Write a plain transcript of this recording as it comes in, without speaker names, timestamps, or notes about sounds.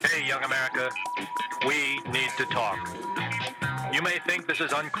young America, we need to talk. You may think this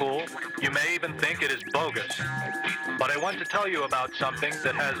is uncool. You may even think it is bogus. But I want to tell you about something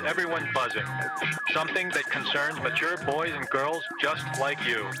that has everyone buzzing. Something that concerns mature boys and girls just like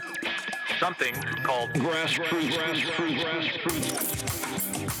you. Something called grassroots.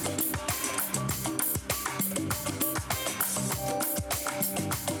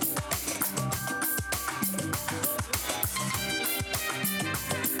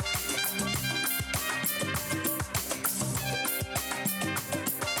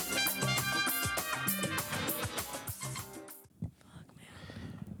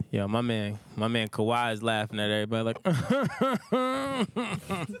 Yo, my man Kawhi is laughing at everybody like, I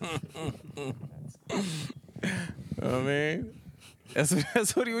mean,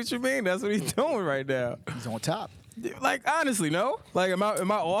 that's what you mean. That's what he's doing right now. He's on top. Like, honestly, no. Like, am I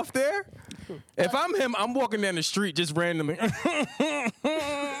off there? If I'm him, I'm walking down the street just randomly. I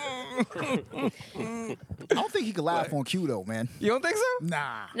don't think he could laugh on cue though, man. You don't think so?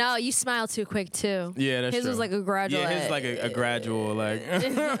 Nah. No, you smile too quick too. Yeah, that's his true. was like a gradual. Yeah, his like a gradual, like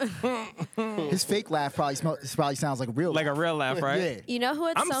His fake laugh probably sounds like a real like a laugh. real laugh, right? Yeah. You know who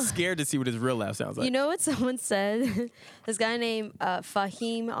it's? I'm scared to see what his real laugh sounds like. You know what someone said? This guy named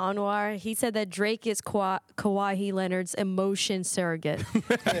Fahim Anwar. He said that Drake is Kawhi Leonard's emotion surrogate.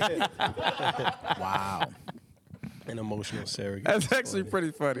 Wow. An emotional surrogate. That's actually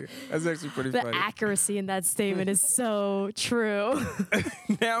pretty funny. The accuracy in that statement is so true.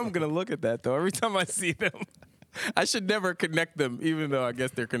 Now I'm gonna look at that though. Every time I see them, I should never connect them, even though I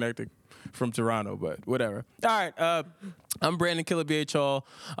guess they're connected from Toronto. But whatever. All right. I'm Brandon Killer BH Hall.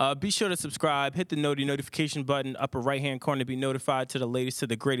 Be sure to subscribe. Hit the notification button upper right hand corner to be notified to the latest to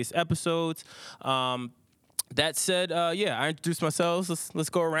the greatest episodes. That said, I introduced myself. Let's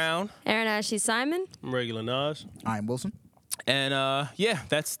go around. Aaron Ashley Simon. I'm regular Nas. I'm Wilson. And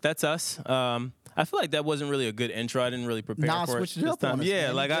that's us. I feel like that wasn't really a good intro. I didn't really prepare Nas for it switched it this up time. on us,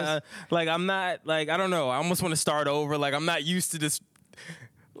 Yeah, man. I'm not I don't know. I almost want to start over. Like I'm not used to this.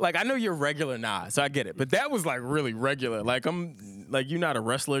 Like I know you're regular Nas, so I get it. But that was like really regular. Like you're not a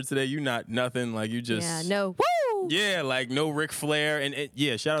wrestler today. You're not nothing. Like you just Woo. Yeah, like no Ric Flair and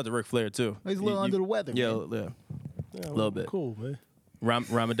shout out to Ric Flair too. He's a little under the weather. Yeah, man. yeah. A little bit. Cool, man.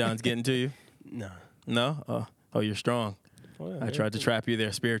 Ramadan's getting to you? Nah. No? Oh, you're strong. Oh, yeah, I tried to trap you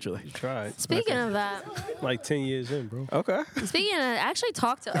there spiritually. You tried. Speaking of that, Like 10 years in, bro. Okay. actually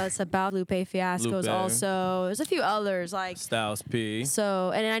talk to us about Lupe Fiascos Lupe. also. There's a few others like Styles P.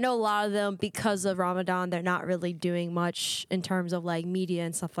 so, and I know a lot of them because of Ramadan, they're not really doing much in terms of like media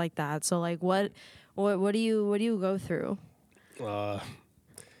and stuff like that. So like what do you go through? I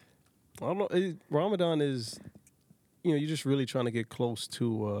don't know. Ramadan is, you're just really trying to get close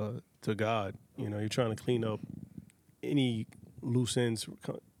to God. You're trying to clean up any loose ends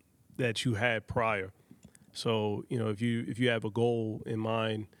that you had prior. So, if you have a goal in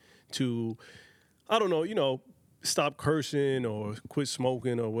mind to, I don't know, stop cursing or quit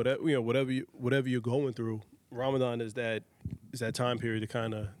smoking or whatever, whatever you're going through, Ramadan is that time period to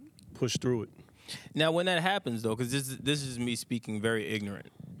kind of push through it. Now, when that happens, though, because this is me speaking very ignorant,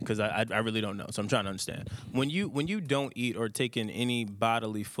 because I really don't know, so I'm trying to understand. When you don't eat or take in any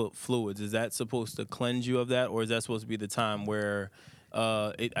bodily fluids, is that supposed to cleanse you of that, or is that supposed to be the time where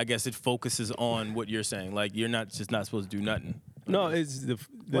I guess it focuses on what you're saying? Like you're not supposed to do nothing. No, it's the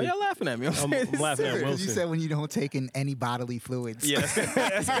Why y'all laughing at me? I'm laughing at Because Wilson. you said when you don't take in any bodily fluids. Yes.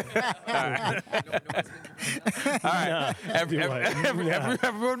 All right. Everyone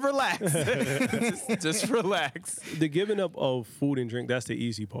relax. just relax. The giving up of food and drink, that's the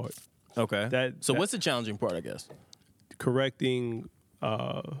easy part. Okay. So what's the challenging part, I guess? Correcting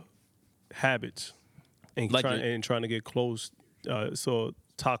habits and, Like trying to get close. So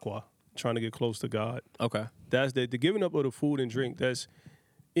taqwa, trying to get close to God. Okay. That's the giving up of the food and drink. That's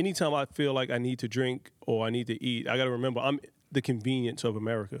anytime I feel like I need to drink or I need to eat, I got to remember I'm the convenience of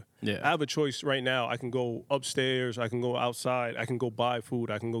America. Yeah. I have a choice right now. I can go upstairs. I can go outside. I can go buy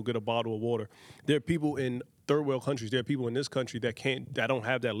food. I can go get a bottle of water. There are people in third world countries. There are people in this country that don't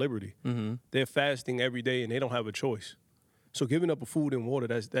have that liberty. Mm-hmm. They're fasting every day and they don't have a choice. So giving up of food and water,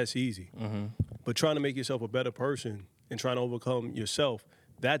 that's easy. Mm-hmm. But trying to make yourself a better person and trying to overcome yourself,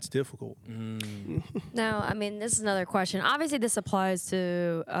 that's difficult. Now, I mean, this is another question. Obviously, this applies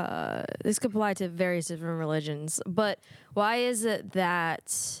to this could apply to various different religions. But why is it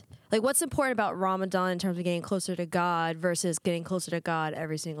that, like, what's important about Ramadan in terms of getting closer to God versus getting closer to God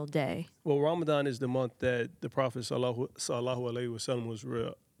every single day? Well, Ramadan is the month that the Prophet sallallahu alaihi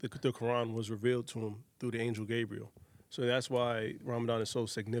wasallam the Quran was revealed to him through the angel Gabriel. So that's why Ramadan is so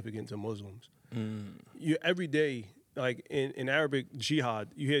significant to Muslims. You every day like in Arabic, jihad.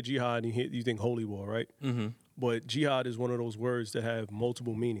 You hear jihad, and you think holy war, right? Mm-hmm. But jihad is one of those words that have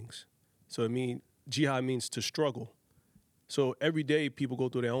multiple meanings. So jihad means to struggle. So every day people go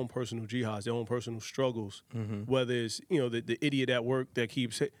through their own personal jihads, their own personal struggles. Whether it's the idiot at work that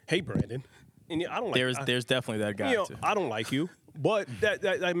keeps, hey Brandon, and I don't like. There's definitely that guy too. I don't like you, but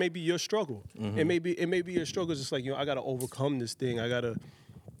that may be your struggle. It may be your struggle. It's just like I got to overcome this thing. I gotta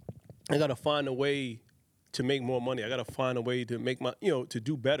find a way to make more money. I gotta find a way to make my to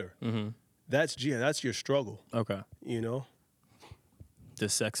do better. That's jihad. That's your struggle. Okay.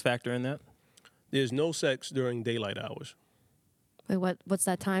 Does sex factor in that? There's no sex during daylight hours. Wait, what's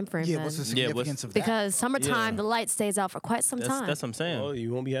that time frame Yeah, then? what's the significance of that? Because summertime, Yeah. the light stays out for quite some time. That's what I'm saying. Well,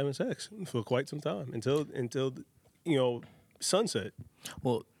 you won't be having sex for quite some time until sunset.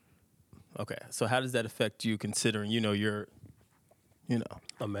 Well, okay. So how does that affect you, considering you're,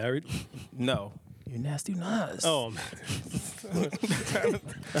 I'm married. no, you nasty Nas. Oh,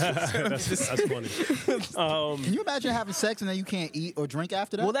 that's funny. Can you imagine having sex and then you can't eat or drink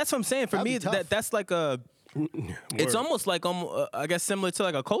after that? Well, that's what I'm saying. For That'd me, be tough. that's like it's Word. almost like I guess similar to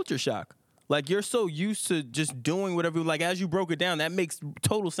like a culture shock. Like you're so used to just doing whatever. Like as you broke it down, that makes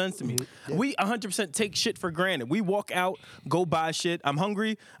total sense to me. We 100% take shit for granted. We walk out, go buy shit. I'm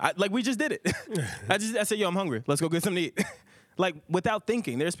hungry. Like we just did it. I said, yo, I'm hungry. Let's go get something to eat. Like without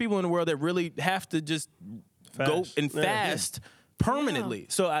thinking. There's people in the world that really have to just go Fast. and Yeah. fast permanently.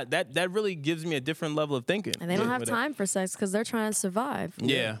 So that really gives me a different level of thinking. and they don't have With time for sex because they're trying to survive.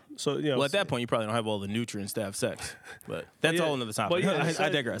 Yeah. So Well, at that point, you probably don't have all the nutrients to have sex. But that's Yeah. all another topic. But yeah, I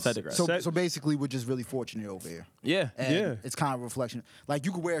sex- digress. so, sex- so basically, we're just really fortunate over here. Yeah. And Yeah. it's kind of a reflection. Like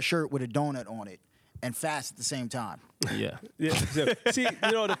you could wear a shirt with a donut on it and fast at the same time. Yeah. Yeah. See,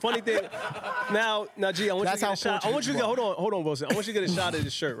 the funny thing. Now, G, I want That's you to how get a shot. I want you to fortunate get, you hold on, Wilson. I want you to get a shot of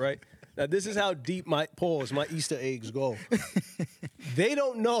this shirt, right? Now, this is how deep my Easter eggs go. They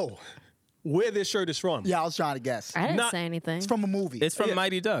don't know where this shirt is from. Yeah, I was trying to guess. I didn't Not- say anything. It's from a movie. It's from Yeah.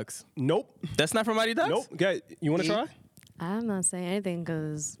 Mighty Ducks. Nope. That's not from Mighty Ducks? Nope. Okay, you want to try? I'm not saying anything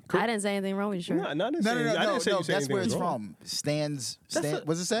because I didn't say anything wrong with your shirt. No, I didn't no, say no, no, I no, didn't say no. you said That's where anything it's wrong. from.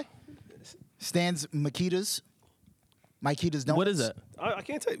 What does it say? Stan's Makitas. Makitas Donuts. What is that? I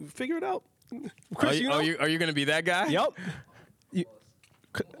can't tell you. Figure it out. Are Chris, you, you know? are you going to be that guy? Yep.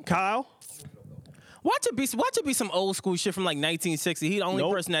 Kyle? Watch it be some old school shit from like 1960. He the only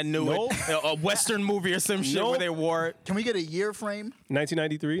Nope. person that knew Nope. it. A Western movie or some shit where Nope. they wore it. Can we get a year frame?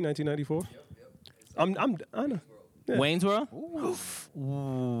 1993, 1994. I know. Yeah. Wayne's World?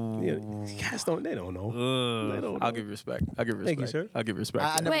 Yeah, cats don't know. They don't know. I'll give you respect. I'll give you respect. Thank you, sir. I'll give you respect.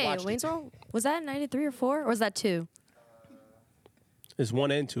 I never Wait, watched Wayne's it. World? Was that 93 or 4? Or was that 2? It's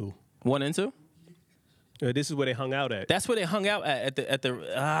 1 and 2. 1 and 2? This is where they hung out at. That's where they hung out at the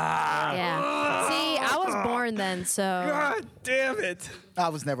Yeah. See, I was born then, so God damn it. I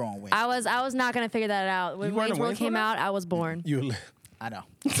was never on Wayne. I was not gonna figure that out. When You weren't Wayne's a World Wayne's came World out, I was born. You. I know.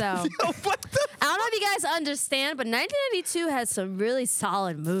 So I What the? don't know if you guys understand, but 1992 has some really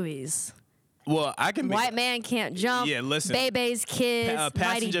solid movies. Well, I can make White Man Can't Jump. Yeah, listen. Bebe's Kids. Mighty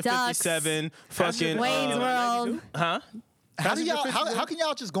Passenger Ducks. 57, fucking Wayne's World. Huh? How do y'all? How can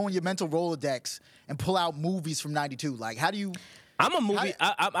y'all just go in your mental Rolodex and pull out movies from '92? Like, how do you? I'm a movie.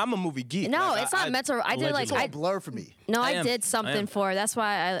 I'm a movie geek. No, Like, it's not mental. I did like It's all I blur for me. no, I I am. did I something am. for. That's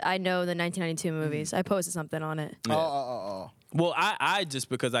why I know the 1992 movies. I posted something on it. Oh. Well, I just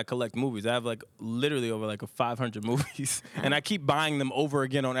because I collect movies, I have like literally over like 500 movies, and I keep buying them over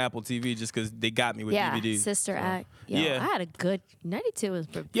again on Apple TV just because they got me with Yeah, DVDs. Sister Act. Yo, Yeah. I had a good 92 was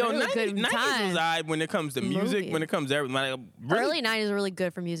a Yo, really 90s good was time. alright when it comes to music, Movie. when it comes to everything. Like, really, Early 90s were really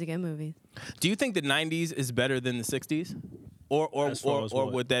good for music and movies. do you think the 90s is better than the 60s? Or As far as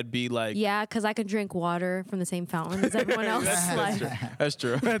what? would that be like? Yeah, because I could drink water from the same fountain as everyone else. Like, That's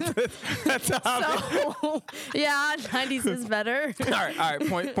true. That's how. so, yeah, 90s is better. All right.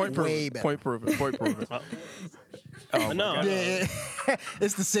 Point Way proven. better. Point proven. No. Yeah.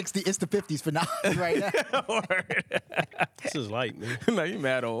 It's the '60s. It's the '50s for now. Right now. This is light, man. No, you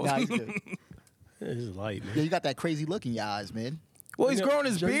mad old. Nah, he's good. This is light, man. Yeah, you got that crazy look in your eyes, man. Well, he's Yeah, growing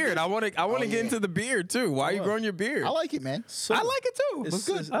his Johnny beard. Depp. I want to Oh, get yeah. into the beard too. Why are you growing your beard? I like it, man. I like it too. It's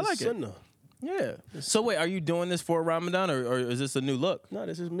good. I like it. Sunnah. Yeah. So wait, are you doing this for Ramadan or is this a new look? No,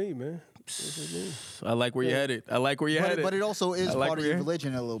 this is me, man. This is me. I like where you're headed. I like where you're headed. But it also is I like part of where your you're-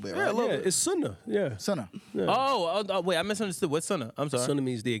 religion a little bit, Yeah, right? a little Yeah, bit. it's Sunnah. Yeah. Sunnah. Oh, wait, I misunderstood. What's Sunnah? I'm sorry. Sunnah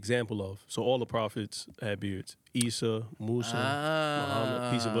means the example of. So all the prophets had beards. Isa, Musa,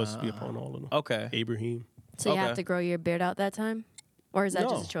 Muhammad, peace of us be upon all of them. Okay. Abraham. So you Okay. have to grow your beard out that time? Or is that No.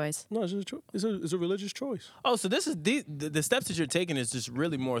 just a choice? No, it's just a it's a religious choice. Oh, so this is the steps that you're taking is just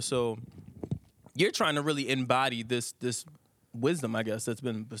really more so. you're trying to really embody this wisdom, I guess, that's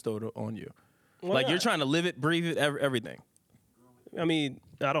been bestowed on you. Well, Like yeah. you're trying to live it, breathe it, everything. I mean,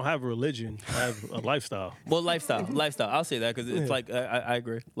 I don't have a religion. I have a lifestyle. Well, lifestyle. I'll say that because it's like I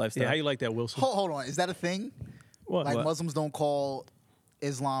agree. Lifestyle. Yeah, how you like that, Wilson? Hold on, is that a thing? What? Like What? Muslims don't call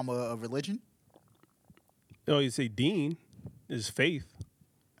Islam a religion? Oh, you say deen is faith,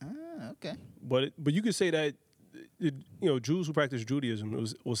 Okay. but you could say that Jews who practice Judaism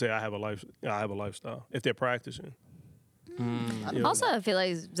will say I have a lifestyle if they're practicing. Also, I feel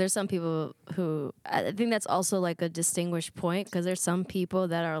like there's some people who I think that's also like a distinguished point because there's some people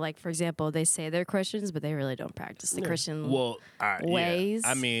that are like, for example, they say they're Christians, but they really don't practice the Christian Well, ways.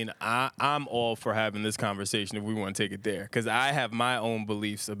 Yeah. I mean, I'm all for having this conversation if we want to take it there, because I have my own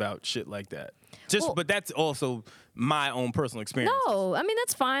beliefs about shit like that. But that's also my own personal experience. No, I mean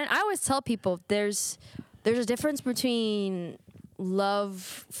that's fine. I always tell people there's a difference between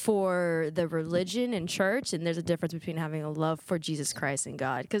love for the religion and church, and there's a difference between having a love for Jesus Christ and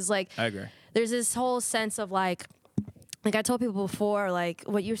God. Because like, I agree. there's this whole sense of like I told people before, like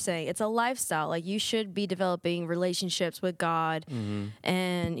what you're saying, it's a lifestyle. Like you should be developing relationships with God,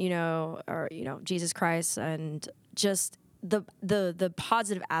 and Jesus Christ, and just the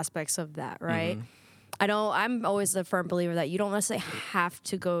positive aspects of that, right? I'm always a firm believer that you don't necessarily have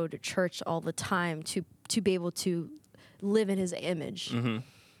to go to church all the time to be able to live in His image.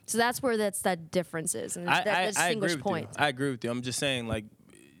 So that's where that difference is, and that I agree distinguished with point. you. I agree with you. I'm just saying, like,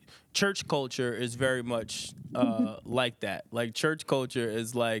 church culture is very much like that. Like, church culture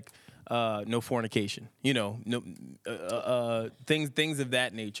is like no fornication, no things of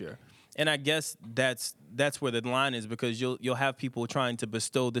that nature. And I guess that's where the line is, because you'll have people trying to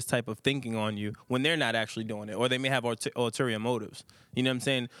bestow this type of thinking on you when they're not actually doing it, or they may have ulterior motives. You know what I'm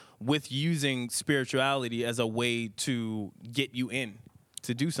saying? With using spirituality as a way to get you in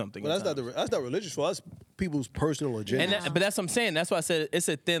to do something. Well, that's not religious. For us, people's personal agenda. But that's what I'm saying. That's why I said it's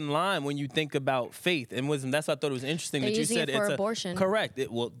a thin line when you think about faith and wisdom. That's why I thought it was interesting They're that you using said it for it's abortion. Correct.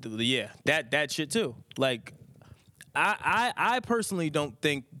 Yeah, that shit too. Like, I personally don't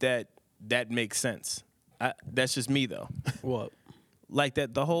think that makes sense. That's just me though. What? Like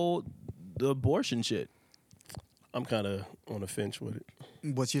the abortion shit. I'm kind of on the fence with it.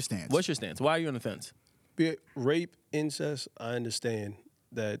 What's your stance? What's your stance? Why are you on the fence? Be it rape, incest, I understand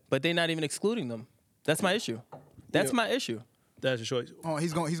that But they're not even excluding them. That's my issue. That's my issue. that's a choice. Oh,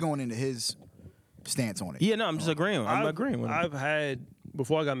 he's going into his stance on it. Yeah, no, I'm just agreeing. I'm agreeing with him. I've had,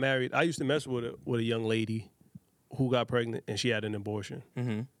 before I got married, I used to mess with a young lady who got pregnant and she had an abortion.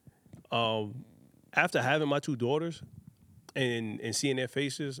 After having my two daughters and seeing their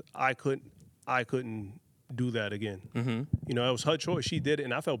faces, I couldn't do that again. It was her choice. She did it,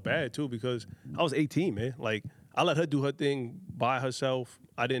 and I felt bad too because I was 18, man. Like, I let her do her thing by herself.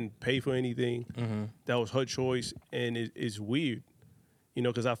 I didn't pay for anything. That was her choice, and it's weird,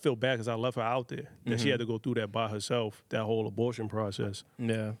 because I feel bad because I left her out there, that she had to go through that by herself, that whole abortion process.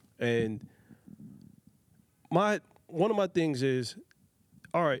 Yeah. And one of my things is,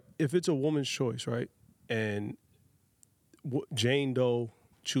 all right, if it's a woman's choice, right, and Jane Doe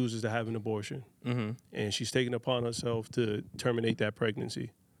chooses to have an abortion, and she's taken upon herself to terminate that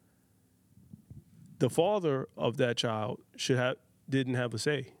pregnancy, the father of that child didn't have a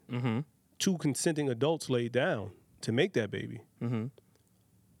say. Two consenting adults laid down to make that baby.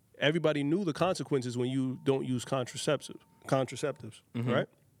 Everybody knew the consequences when you don't use contraceptives, right?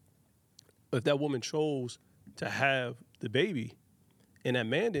 If that woman chose to have the baby and that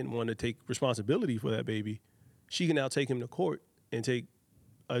man didn't want to take responsibility for that baby, she can now take him to court and take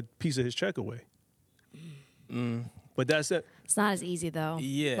a piece of his check away. But that's it. It's not as easy though.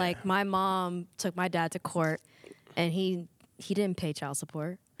 Yeah. Like my mom took my dad to court, and he didn't pay child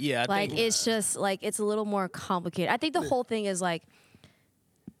support. Yeah. I Like think, it's just like it's a little more complicated. I think the whole thing is like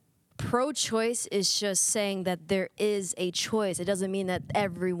pro-choice is just saying that there is a choice. It doesn't mean that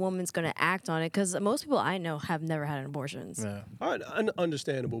every woman's going to act on it, because most people I know have never had abortions. Yeah. All right,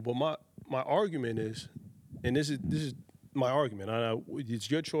 understandable. But my argument is, and this is my argument. I know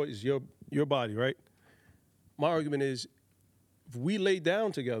it's your choice, it's your body, right? My argument is, if we lay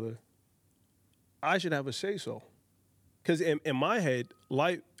down together, I should have a say so. Because in my head,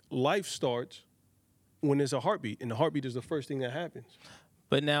 life starts when there's a heartbeat, and the heartbeat is the first thing that happens.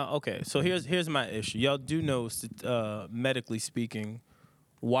 But now, okay, so here's my issue. Y'all do know, medically speaking,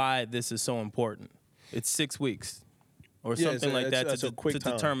 why this is so important. It's 6 weeks or Yeah, something like that that's a quick to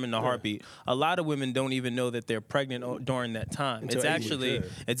time. determine the Yeah. heartbeat. A lot of women don't even know that they're pregnant during that time. Until It's 8 actually weeks,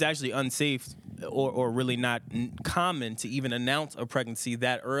 it's actually unsafe or really not common to even announce a pregnancy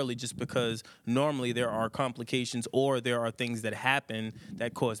that early, just because normally there are complications or there are things that happen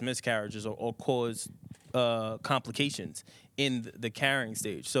that cause miscarriages or cause complications in the carrying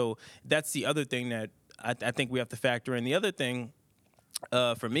stage. So that's the other thing that I think we have to factor in. The other thing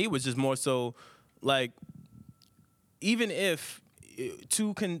for me was just more so like, even if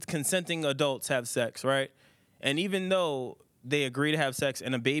two consenting adults have sex, right? And even though they agree to have sex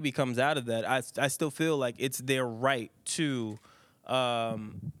and a baby comes out of that, I still feel like it's their right to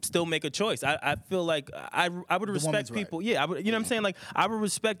still make a choice. I feel like I would respect people. Right. Yeah, I would, you know what I'm saying? Like, I would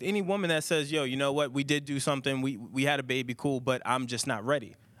respect any woman that says, yo, you know what? We did do something. We had a baby, cool, but I'm just not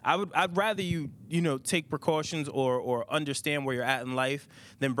ready. I'd rather you take precautions or understand where you're at in life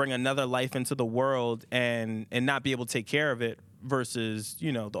than bring another life into the world and not be able to take care of it versus,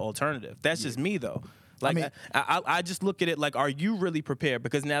 the alternative. That's just me, though. Like, I just look at it like, are you really prepared?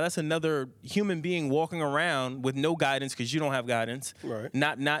 Because now that's another human being walking around with no guidance because you don't have guidance. Right.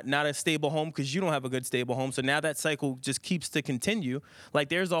 Not a stable home because you don't have a good stable home. So now that cycle just keeps to continue. Like,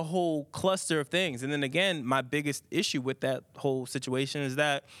 there's a whole cluster of things. And then again, my biggest issue with that whole situation is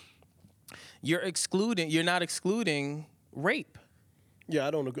that you're not excluding rape. Yeah, I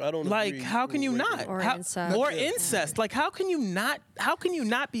don't like, agree. how can you not? Or incest. Or incest. Like, how can you not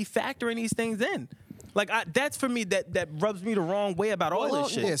be factoring these things in? Like, that's for me that rubs me the wrong way about all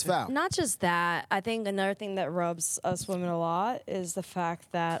this shit. Yeah, it's foul. Not just that. I think another thing that rubs us women a lot is the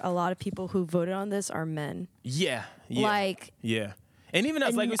fact that a lot of people who voted on this are men. Yeah. Like, yeah. And even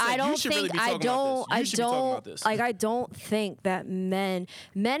us, like we said, you should really be talking about this. You should be talking about this. Like, I don't think that men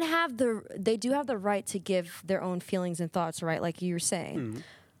they do have the right to give their own feelings and thoughts, right? Like you were saying. Mm.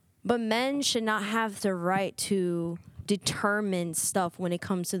 But men should not have the right to determine stuff when it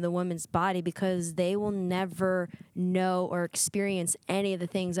comes to the woman's body, because they will never know or experience any of the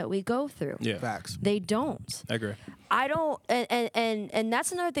things that we go through. Yeah. Facts. They don't. I agree. I don't, and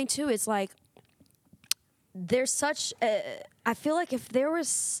that's another thing too. It's like, there's such I feel like if there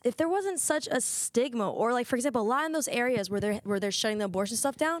wasn't such a stigma, or like, for example, a lot in those areas where they're shutting the abortion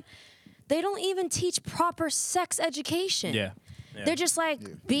stuff down, they don't even teach proper sex education. Yeah. They're just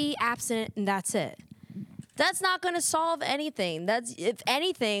like, be abstinent and that's it. That's not going to solve anything. If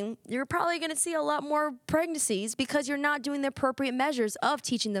anything, you're probably going to see a lot more pregnancies because you're not doing the appropriate measures of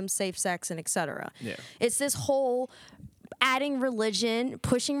teaching them safe sex and etc. Yeah. It's this whole adding religion,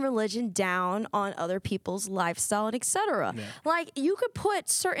 pushing religion down on other people's lifestyle and etc. Yeah. Like, you could put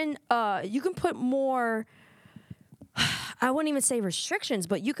more, I wouldn't even say restrictions,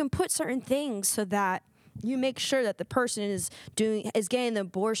 but you can put certain things so that you make sure that the person is getting the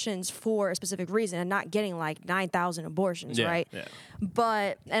abortions for a specific reason and not getting like 9,000 abortions, right? Yeah.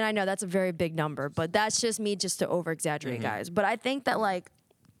 But, and I know that's a very big number, but that's just me just to over exaggerate, guys. But I think that, like,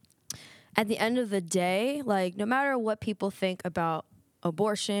 at the end of the day, like, no matter what people think about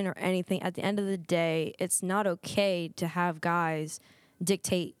abortion or anything, at the end of the day, it's not okay to have guys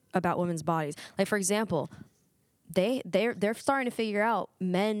dictate about women's bodies. Like, for example, they're starting to figure out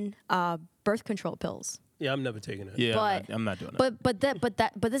men birth control pills. Yeah, I'm never taking it. Yeah, I'm not doing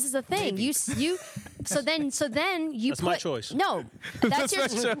that. But this is the thing. You so then you That's my choice. No, that's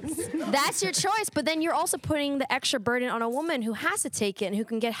your choice. But then you're also putting the extra burden on a woman who has to take it and who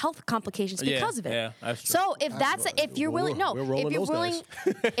can get health complications because of it. Yeah, that's true. So if you're willing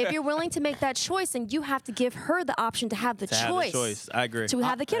to make that choice, then you have to give her the option to have the choice. I agree. To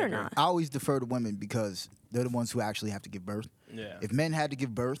have the kid or not. I always defer to women because they're the ones who actually have to give birth. Yeah. If men had to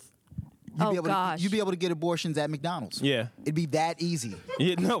give birth, you'd be able to get abortions at McDonald's. Yeah. It'd be that easy.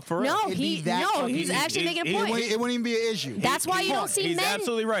 Yeah, no, for real. He's actually making a point. It wouldn't even be an issue. That's why you don't see he's men.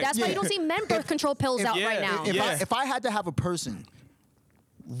 Absolutely right. That's why you don't see men birth control pills out right now. If I had to have a person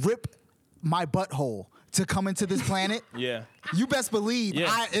rip my butthole to come into this planet, you best believe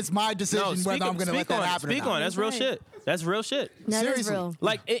it's my decision whether I'm going to let that happen. Speak on it. That's real shit. That's real shit. That is real.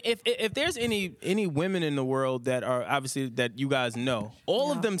 Like, if there's any women in the world that are obviously that you guys know,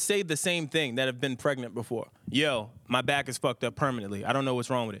 all of them say the same thing that have been pregnant before. Yo, my back is fucked up permanently. I don't know what's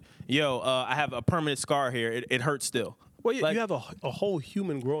wrong with it. Yo, I have a permanent scar here. It hurts still. Well, you have a whole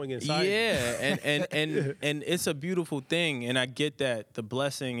human growing inside. Yeah, and it's a beautiful thing, and I get that, the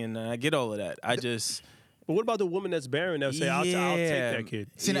blessing, and I get all of that. I just. But what about the woman that's barren that'll say, I'll take that kid?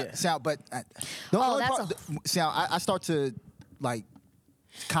 I start to, like,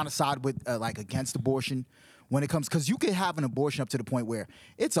 kind of side with, like, against abortion when it comes, because you could have an abortion up to the point where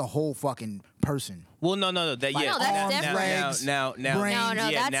it's a whole fucking person. Well, no. No, that's different. Legs, now, brain,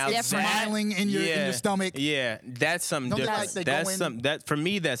 that's different. Smiling in your stomach. Yeah, that's something different. That for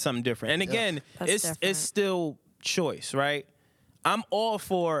me, that's something different. And again, it's still choice, right? I'm all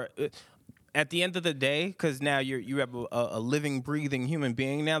for. at the end of the day, because now you have a living, breathing human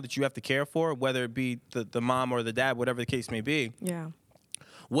being now that you have to care for, whether it be the mom or the dad, whatever the case may be. Yeah.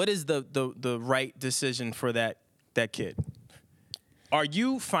 What is the right decision for that kid? Are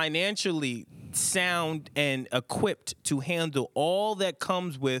you financially sound and equipped to handle all that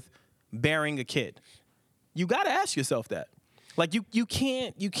comes with bearing a kid? You got to ask yourself that. Like you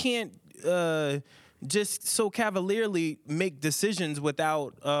can't just so cavalierly make decisions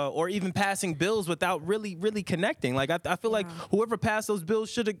without or even passing bills without really connecting. Like I feel like whoever passed those bills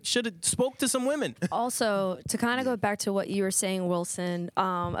should have spoke to some women. Also, to kind of go back to what you were saying, Wilson,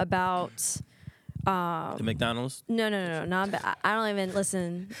 about The McDonald's, no, I don't even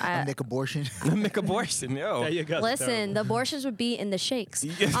listen. Make abortion. make abortion, yo. Yeah, you guys are Listen, terrible. the abortions would be in the shakes.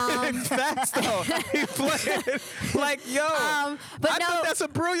 Facts though. He played like yo. But I no, think that's a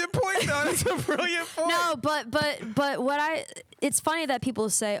brilliant point though. That's a brilliant point. no, but what it's funny that people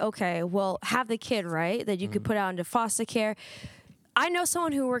say, okay, well, have the kid, right? That you could put out into foster care. I know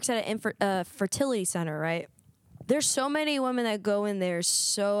someone who works at a fertility center, right? There's so many women that go in there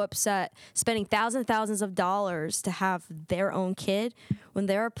so upset, spending thousands of dollars to have their own kid, when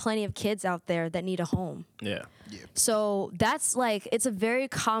there are plenty of kids out there that need a home. Yeah. So that's like, it's a very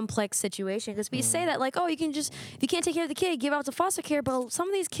complex situation because we say that like, oh, if you can't take care of the kid, give out to foster care. But some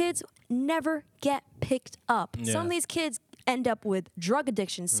of these kids never get picked up. Yeah. Some of these kids end up with drug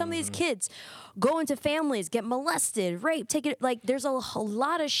addiction. Some of these kids go into families, get molested, raped, take it. Like there's a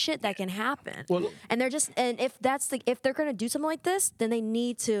lot of shit that can happen. Well- and if they're going to do something like this, then they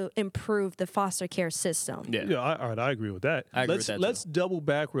need to improve the foster care system. Yeah. Yeah, all right, I agree with that. I agree with that, too. Let's double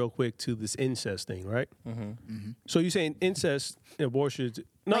back real quick to this incest thing, right? So you're saying incest, abortion?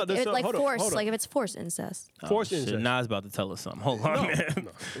 No, Like, that's like hold on, forced, hold on. like if it's forced incest. Forced Shit, incest. Nas about to tell us something. Hold on, man.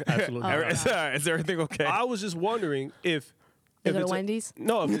 No, absolutely. not. Is everything okay? I was just wondering if Go to it's Wendy's?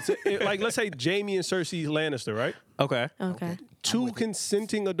 no, if it's like let's say Jamie and Cersei Lannister, right? Okay. Okay. Two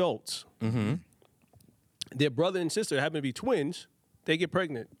consenting adults. Their brother and sister happen to be twins. They get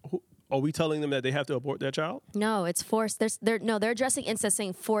pregnant. Are we telling them that they have to abort their child? No, it's forced. They're addressing incest,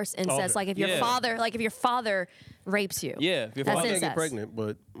 saying forced incest. Okay. Like if your Yeah. father rapes you. Yeah. If your That's father- I can't incest. get pregnant,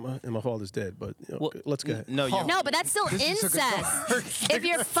 but my father's dead. But you know, Well, let's go ahead. No, you're No, but that's still This is a good incest. If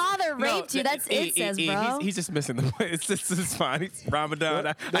your father raped you, that's incest, bro. He's just missing the point. It's fine. It's Ramadan.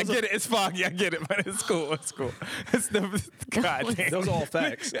 I get it. It's foggy. I get it, but it's cool. It's cool. It's the God damn. Those are all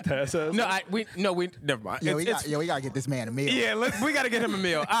facts. No, never mind. Yo, we It's- gotta get this man a meal. Yeah, we got to get him a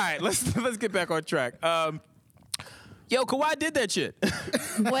meal. All right, let's get back on track. Yo, Kawhi did that shit.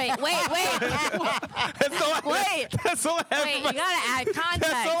 Wait. That's all I Wait. That's all I have Wait, for my, you gotta add context.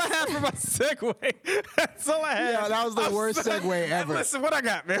 That's all I have for my segue. That's all I have. Yeah, that was the I'm worst segue ever. Listen, what I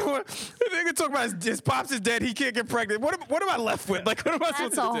got, man? The nigga talk about his pops is dead. He can't get pregnant. What am I left with? Like, what am I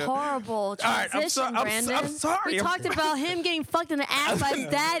That's supposed to a do? horrible right, I'm transition, Brandon. I'm sorry. We talked about him getting fucked in the ass by his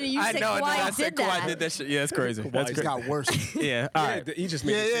dad, and you I said know. Kawhi I did said that. Kawhi did that shit. Yeah, that's crazy. That's It's crazy. got worse. Yeah. All right. He just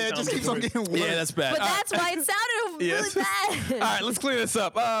made Yeah, it just keeps on getting worse. Yeah, that's bad. But All right. that's why it sounded Yes. really bad. All right, let's clear this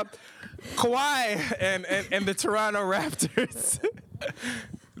up. Kawhi and the Toronto Raptors,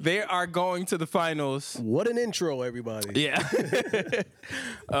 they are going to the finals. What an intro, everybody. Yeah.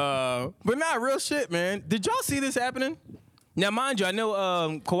 But not real shit, man. Did y'all see this happening? Now, mind you, I know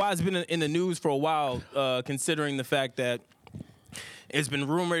Kawhi's been in the news for a while, considering the fact that it's been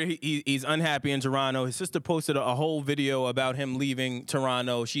rumored he's unhappy in Toronto. His sister posted a whole video about him leaving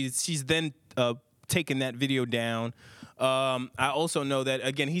Toronto. She's then taken that video down. I also know that,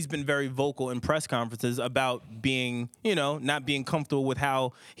 again, he's been very vocal in press conferences about being, not being comfortable with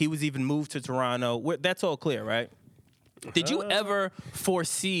how he was even moved to Toronto. That's all clear, right? Did you ever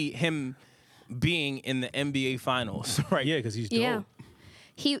foresee him being in the NBA Finals? Right? Yeah, because he's dope. Yeah.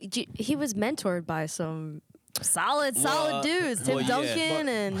 He was mentored by some solid dudes. Tim well, yeah, Duncan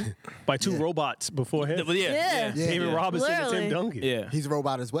and By two robots before him. Well, yeah. David Yeah. Robinson and Literally. Tim Duncan. Yeah. He's a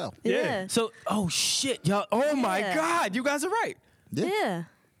robot as well. yeah. So, oh shit, y'all. Oh my Yeah. God, you guys are right. Yeah.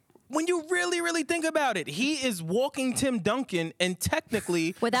 When you really, really think about it, he is walking Tim Duncan, and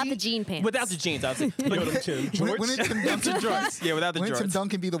technically Without the jean pants. Without the jeans, I'll say. Yo, them Tim When Jorts. did Tim Duncan Jorts. Yeah, without the When did Tim jorts.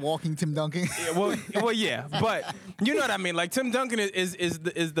 Duncan be the walking Tim Duncan? Well, yeah, but you know what I mean. Like Tim Duncan is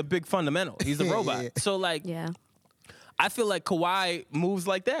the big fundamental. He's the Yeah, robot. yeah. So like, Yeah. I feel like Kawhi moves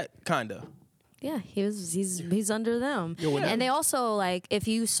like that, kinda. Yeah, he's under them. when And they also, like, if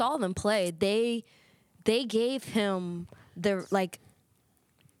you saw them play, they gave him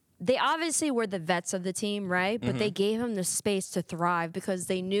they obviously were the vets of the team, right? But they gave him the space to thrive because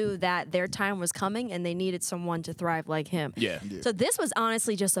they knew that their time was coming and they needed someone to thrive like him. Yeah. So this was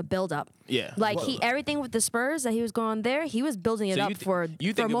honestly just a build-up. Yeah. Like everything with the Spurs that he was going there, he was building it So up you thi- for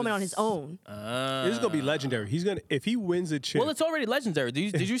you a think it moment was- on his own. This is gonna be legendary. He's gonna if he wins a chip. Well, it's already legendary.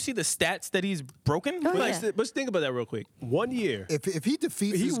 Did you see the stats that he's broken? Oh, Like, yeah. let's think about that real quick. 1 year. If he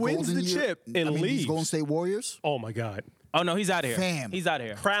defeats He his wins golden the year, chip and I mean, leaves. these Golden State Warriors. Oh my God. Oh no, he's out of here. Fam. He's out of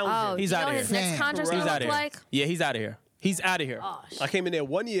here. Crowns Oh, him. He's you know outta what his here. next Fam. contract's He's gonna out look of here. like? Yeah, he's out of here. He's out of here. I came in there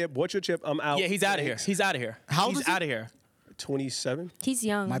 1 year, bought your chip, I'm out. Yeah, he's out of here. He's out of here. How old he's is he? out of here. 27. He's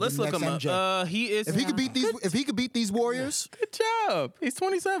young. My- Let's the look next him up. MJ. He is. If he could beat these Warriors, Good job. He's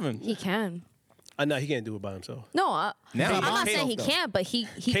 27. He can. No, he can't do it by himself. No, Now I'm he not might. saying he Though. can't, but he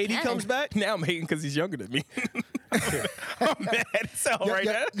KD can. comes back. Now I'm hating because he's younger than me. I'm mad as hell right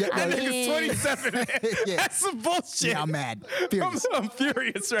yeah, now. yeah, That yeah. nigga's 27. Man. Yeah. That's some bullshit. yeah, I'm mad. Furious. I'm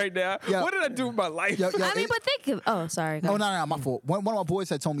furious right now. Yeah. What did I do with my life? Yo, yo, I mean, it- but think of. Oh, sorry. Go Oh ahead. no, my fault. One of my boys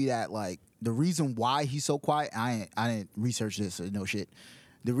had told me that like the reason why he's so quiet. I didn't research this or no shit.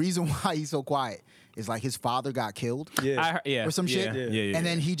 The reason why he's so quiet is like his father got killed Yeah. I heard, yeah. or some yeah, shit, Yeah. and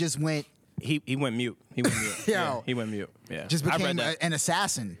then he just went he went mute. He went mute. Yo. Yeah, he went mute. Yeah. just I read became that. an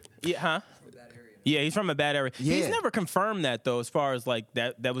assassin. Yeah, huh? Yeah, he's from a bad area. He's Yeah. never confirmed that though, as far as like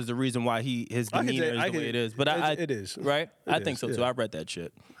that was the reason why his I could demeanor say- is I the way could- it is. But it is. right. It I think is, so too. yeah. I read that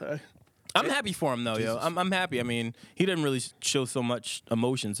shit. I'm happy for him though, yo. I'm happy. I mean, he didn't really show so much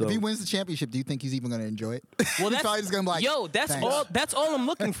emotion. So If he wins the championship, do you think he's even going to enjoy it? well, he's that's probably just going to be like, yo, that's "Thanks." all. That's all I'm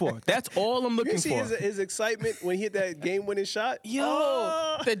looking for. That's all I'm You looking see for. his excitement when he hit that game-winning shot?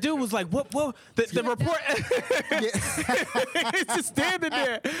 Yo, the dude was like, "What? What?" The report. He's just standing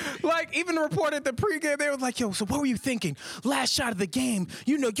there, like even the report at the pregame. They was like, "Yo, so what were you thinking? Last shot of the game.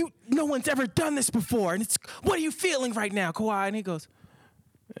 No one's ever done this before, and it's what are you feeling right now, Kawhi?" And he goes,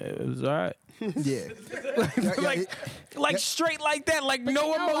 "It was all right." Yeah. Like straight like that, like no you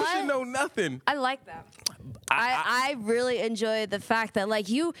know emotion, what? no nothing. I like that. I really enjoy the fact that like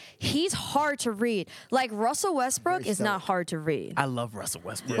he's hard to read. Like Russell Westbrook is not hard to read. I love Russell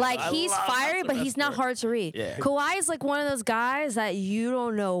Westbrook. Like I he's love fiery, Russell but he's not Westbrook. hard to read. Yeah. Kawhi is like one of those guys that you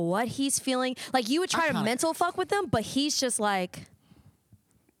don't know what he's feeling. Like you would try to kinda- mental fuck with him, but he's just like,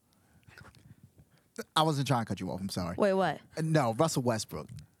 I wasn't trying to cut you off. I'm sorry. wait, what? No, Russell Westbrook.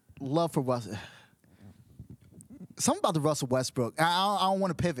 Love for Russell. Something about the Russell Westbrook. I don't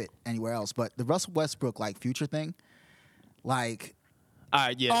want to pivot anywhere else, but the Russell Westbrook like future thing, like. All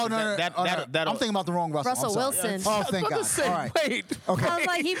right, yeah. Oh no, That'll I'm thinking about the wrong Russell. Russell I'm sorry. Wilson. Oh, thank I God. was about to say, All right. wait. Okay. I was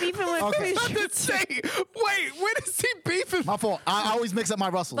like, he beefing with Okay. I was about to say, wait, when is he beefing? My fault. I always mix up my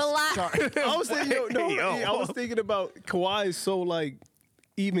Russells. But Sorry. I was thinking, Yo. I was thinking about Kawhi is so like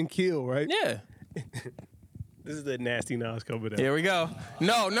even keel, right? Yeah. This is the nasty Nas coming out. Here we go.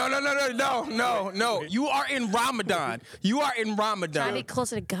 No. You are in Ramadan. You are in trying to Ramadan. be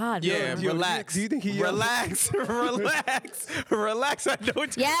closer to God. Yeah, Yo, relax. do you think he yells- relax? Relax. I know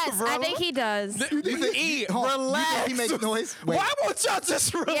what you Yes, I think he does. E, Hold on. relax. You think he makes noise? Wait. Why won't y'all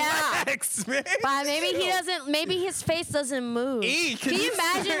just relax, man? But maybe he doesn't. Maybe his face doesn't move. E, Can you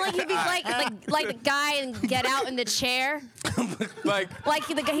imagine like if he's like the guy in Get Out in the chair? Like, Like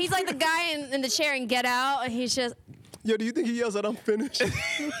he's like the guy in the chair in Get Out, and he's just Yo, do you think he yells that I'm finished?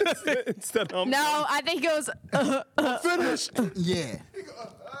 Instead of I'm no. I think he goes. finished. Yeah.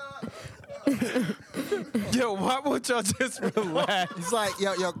 yo, why won't y'all just relax? He's like,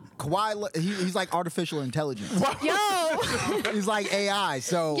 yo, Kawhi, he's like artificial intelligence. Yo, He's like AI.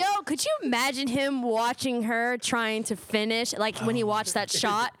 So yo, could you imagine him watching her trying to finish? Like when he watched that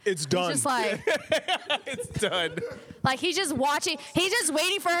shot, It's done. He's just like, It's done. like he's just watching. He's just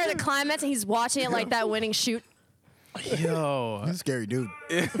waiting for her to climax, and he's watching it like that winning shoot. Yo, he's a scary dude.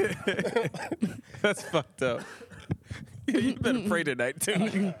 that's fucked up. You better pray tonight, too.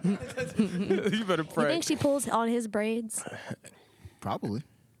 You better You pray. think she pulls on his braids? Probably.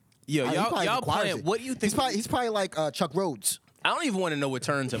 Yo, He probably y'all requires playing. it. What do you think? He's probably like Chuck Rhodes. I don't even want to know what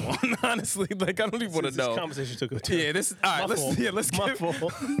turns him on, honestly. Like, I don't even want to This know. conversation took a turn. Yeah, this. All right, My fault. let's My get.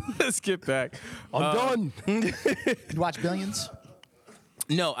 fault. Let's get back. I'm done. You watch Billions?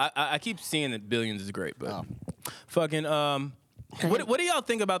 No, I keep seeing that Billions is great, but Oh. fucking what do y'all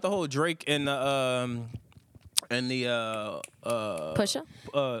think about the whole Drake and the Pusha?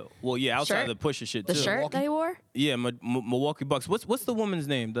 well yeah, outside Shirt? of the Pusha shit The too. shirt that he wore? Yeah, Milwaukee Bucks. What's the woman's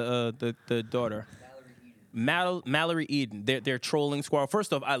name? The daughter. Mallory Eden. They're trolling squad.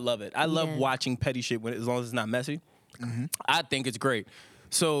 First off, I love it. I love Yeah. watching petty shit as long as it's not messy. I think it's great.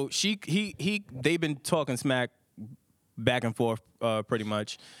 So they've been talking smack back and forth pretty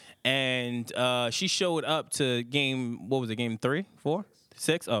much, and she showed up to game 3, 4?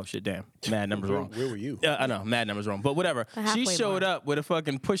 6? Oh shit, damn, mad numbers wrong. Where were you? Yeah, I know, mad numbers wrong, but whatever. A She halfway showed mark. up with a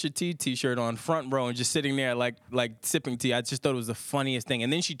fucking Pusha T t-shirt on, front row, and just sitting there like sipping tea. I just thought it was the funniest thing.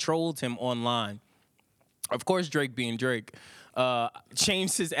 And then she trolled him online. Of course, Drake being Drake,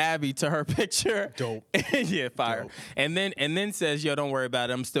 changed his Abby to her picture. Dope. Yeah, fire. Dope. And then says, "Yo, don't worry about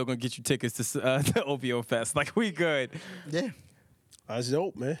it. I'm still gonna get you tickets to the OVO Fest. Like, we good." Yeah. That's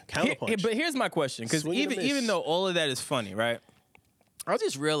dope, man. Counterpunch. But here's my question, because Swing and a miss. even though all of that is funny, right? I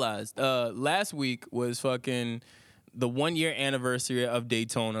just realized last week was fucking the 1 year anniversary of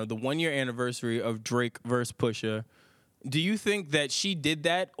Daytona, the 1 year anniversary of Drake versus Pusha. Do you think that she did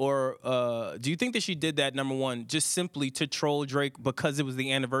that, or do you think that she did that, number one, just simply to troll Drake because it was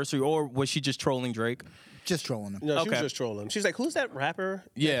the anniversary, or was she just trolling Drake? Just trolling him. no, she was Okay. just trolling. She's like, "Who's that rapper?"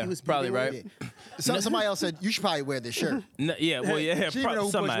 that Yeah, he was probably beefing right. with?" Somebody else said, you should probably wear this shirt. No, yeah, well, yeah, She didn't know who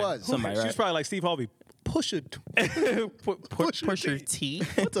Bush somebody, was. somebody, She's right? probably like Steve Harvey. Pusher. Pusher T.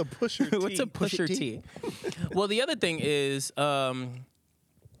 What's a pusher? What's a Pusher T? Well, the other thing is the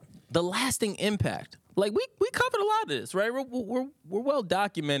lasting impact. Like we covered a lot of this, right? We're well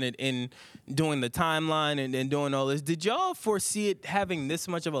documented in doing the timeline and doing all this. Did y'all foresee it having this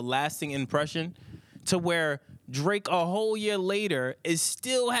much of a lasting impression to where Drake a whole year later is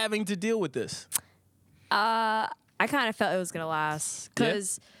still having to deal with this? I kind of felt it was gonna last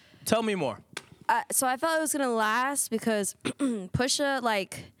because. Tell me more. So I felt it was gonna last because Pusha,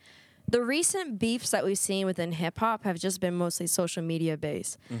 like, the recent beefs that we've seen within hip hop have just been mostly social media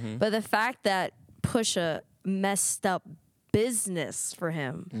based. But the fact that Pusha messed up business for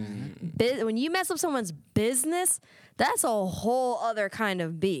him, when you mess up someone's business, that's a whole other kind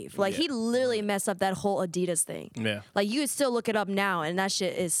of beef. Like, he literally messed up that whole Adidas thing. Yeah. Like, you could still look it up now, and that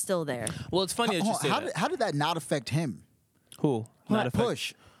shit is still there. Well, it's funny that you say that. How did that not affect him? Who? Not affect-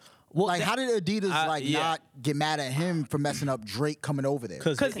 Push. Well, Like, that- how did Adidas yeah. not get mad at him for messing up Drake coming over there?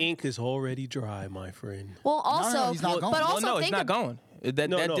 Because the ink is already dry, my friend. Well, also, he's not going. but Well, also no, it's think not ab- going. That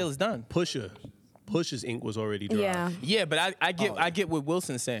deal is done. Push's ink was already dry. Yeah. Yeah, but I get what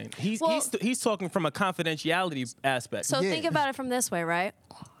Wilson's saying. He's talking from a confidentiality aspect. So Yeah. think about it from this way, right?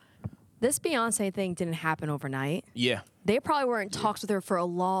 This Beyonce thing didn't happen overnight. yeah. They probably were in talks with her for a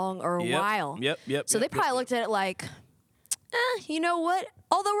Yep, while. yep, So they yep, probably yep. looked at it like, you know what?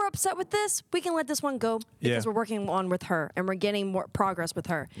 Although we're upset with this, we can let this one go because Yeah. we're working on with her and we're getting more progress with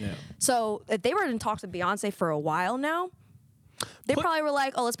her. Yeah. So if they were in talks with Beyonce for a while now, they probably were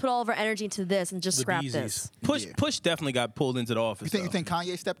like, oh, let's put all of our energy into this and just The scrap Yeezys. this. Push definitely got pulled into the office. You think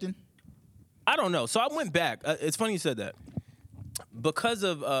Kanye stepped in? I don't know. So I went back. It's funny you said that because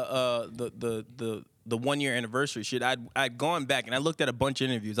of the 1 year anniversary shit. I'd gone back and I looked at a bunch of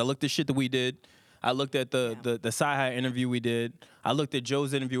interviews. I looked at shit that we did. I looked at the Sci-Hi interview we did. I looked at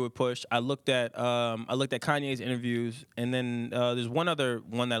Joe's interview with Push. I looked at Kanye's interviews, and then there's one other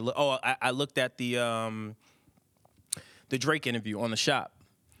one that I looked at the Drake interview on The Shop,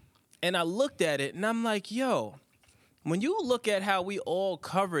 and I looked at it and I'm like, yo, when you look at how we all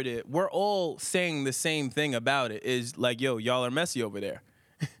covered it, we're all saying the same thing about it. Is like, yo, y'all are messy over there.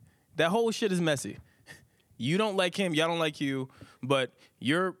 That whole shit is messy. You don't like him, y'all don't like you, but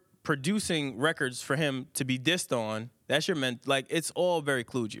you're producing records for him to be dissed on. That's your like, it's all very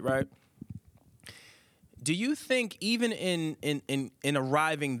kludgy, right? Do you think even in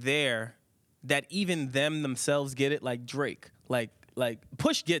arriving there that even them themselves get it? Like Drake, like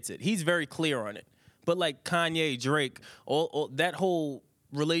Push gets it. He's very clear on it. But like Kanye, Drake, all that whole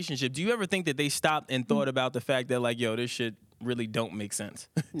relationship, do you ever think that they stopped and thought about the fact that like, yo, this shit really don't make sense?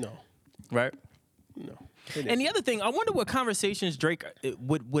 No. Right? No. And the other thing, I wonder what conversations Drake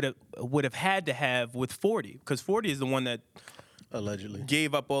would have had to have with 40, because 40 is the one that Allegedly.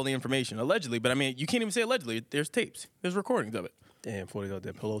 gave up all the information, allegedly. But I mean, you can't even say allegedly. There's tapes. There's recordings of it. Damn, 40 got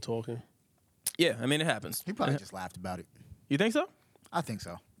that pillow talking. Yeah, I mean, it happens. He probably just laughed about it. You think so? I think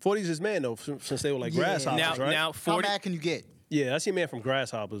so. 40's his man, though, since they were like Yeah. grasshoppers, right? Now How 40. mad can you get? Yeah, that's your man from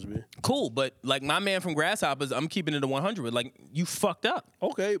Grasshoppers, man. Cool, but like my man from Grasshoppers, I'm keeping it a 100 with. Like, you fucked up.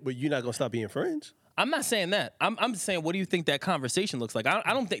 Okay, but you're not gonna stop being friends. I'm not saying that. I'm saying, what do you think that conversation looks like?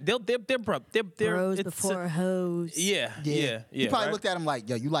 I don't think they're Bros it's- before hoes. Yeah. He probably right? looked at him like,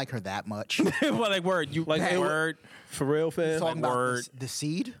 yo, you like her that much? well, like word, you Like, like hey, word. For real, fam. Talking about word. the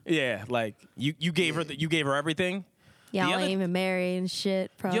seed? Yeah, like you gave her everything. Y'all The other- ain't even married and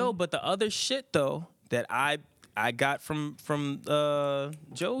shit, bro. Yo, but the other shit though that I got from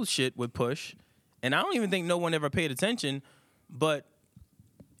Joe's shit with Push, and I don't even think no one ever paid attention, but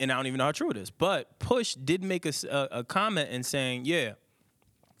and I don't even know how true it is. But Push did make a comment and saying, yeah,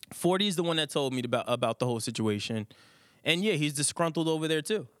 40 is the one that told me about the whole situation, and yeah, he's disgruntled over there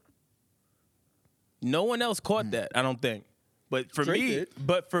too. No one else caught that, I don't think. But for Drake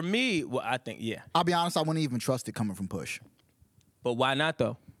me, well, I think I'll be honest, I wouldn't even trust it coming from Push. But why not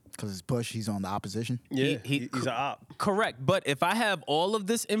though? Because it's Push, he's on the opposition. Yeah, He's an op. Correct. But if I have all of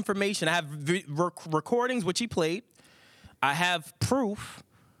this information, I have recordings which he played, I have proof,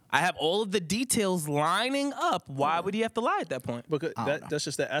 I have all of the details lining up. Why would he have to lie at that point? Because I don't know. that's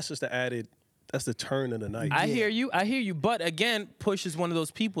just the added. That's the turn of the night. I hear you. But again, Push is one of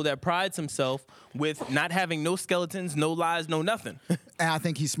those people that prides himself with not having no skeletons, no lies, no nothing. And I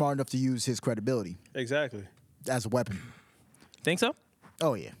think he's smart enough to use his credibility Exactly. as a weapon. Think so?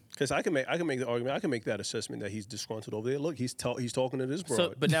 Oh, yeah. Because I can make the argument. I can make that assessment that he's disgruntled over there. Look, he's talking to this broad.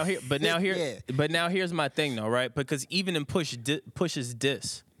 So, but now Yeah. here's my thing though, right? Because even in Push's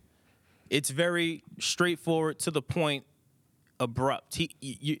diss, it's very straightforward, to the point, abrupt.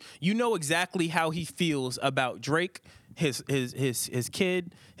 You know exactly how he feels about Drake, his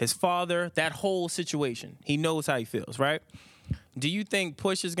kid, his father, that whole situation. He knows how he feels, right? Do you think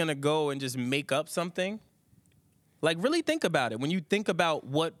Push is gonna go and just make up something? Like, really think about it. When you think about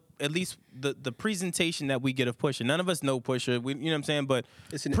what, at least the presentation that we get of Pusha, none of us know Pusha. You know what I'm saying? But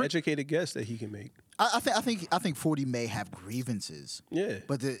it's an educated guess that he can make. I think 40 may have grievances. Yeah.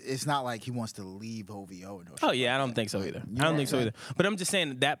 But it's not like he wants to leave OVO. Or no oh shit yeah, I like don't that. think so either. You I know don't what think so I'm either. But I'm just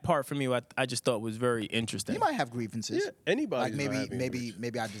saying that part for me, I just thought was very interesting. He might have grievances. Yeah, anybody's like gonna have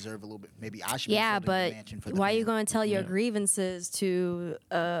maybe I deserve a little bit. Maybe I should. be Yeah, building a but mansion for the why are you man. going to tell your grievances to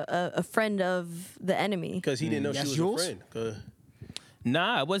a friend of the enemy? Because he didn't know Yes, she was Jules? a friend. 'Cause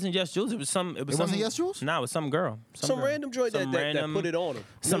Nah, it wasn't just Jules. It wasn't Yes Jules? Nah, it was some girl. some girl. random joint Some that put it on him.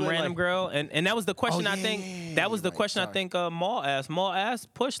 Some You know, random like, girl, and that was the question. I yeah, think yeah, that was the right, question. I sorry. think Maul asked. Maul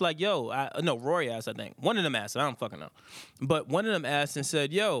asked Push, like, "Yo, no, Rory asked. I think one of them asked. I don't fucking know, but one of them asked and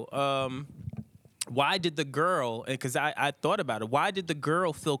said, "Yo, why did the girl?" And because I thought about it, why did the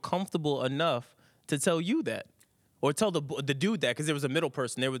girl feel comfortable enough to tell you that, or tell the dude that? Because there was a middle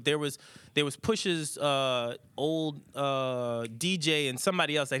person. There was Push's old DJ and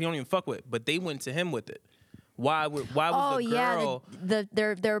somebody else that he don't even fuck with, but they went to him with it. Why was Oh the yeah, girl?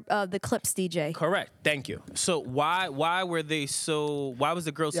 the Clips DJ. Correct. Thank you. So why were they so? Why was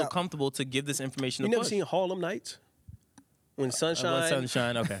the girl so Yeah. comfortable to give this information? You to never Push? seen Harlem Nights? When Sunshine.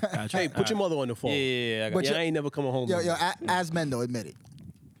 Sunshine. Okay. Gotcha. Hey, put your mother on the phone. Yeah. I got But you. I ain't never coming home. Yo, with yo, you. as men though, admit it.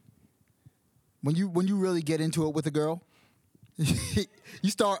 When you really get into it with a girl, you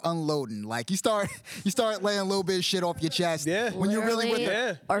start unloading. Like you start laying a little bit of shit off your chest. Yeah. When you're really with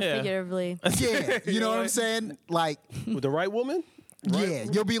Literally the or Yeah. figuratively. yeah, you know what I'm saying? Like With the right woman? yeah,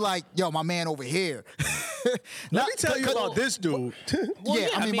 you'll be like, yo, my man over here. Let me tell you about this dude. Yeah,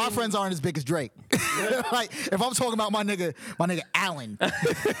 I I mean, my mean- friends aren't as big as Drake. Like, if I'm talking about my nigga Allen,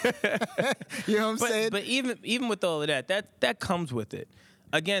 you know what I'm saying? But even with all of that comes with it.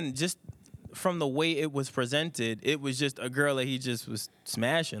 Again, just from the way it was presented, it was just a girl that he just was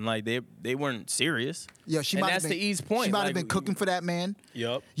smashing. Like they weren't serious. Yo, she and might that's have been, the ease point. She might Like, have been cooking for that man.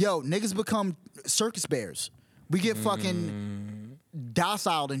 Yup. Yo, niggas become circus bears. We get fucking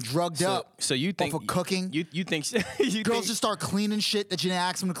docile and drugged up. So you think off of cooking? You think Girls you think, just start cleaning shit that you didn't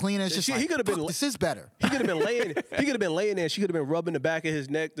ask them to clean. And it's just He like, could've been- fuck, this is better. He could have been laying. He could have been laying there. She could have been rubbing the back of his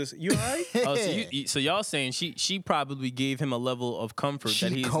neck. You all right? Oh, so y'all saying she probably gave him a level of comfort She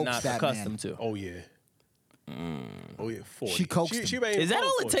that he's coaxed not that accustomed man. to. Oh yeah. Oh yeah. 40. She coaxed him. She ready Is that to all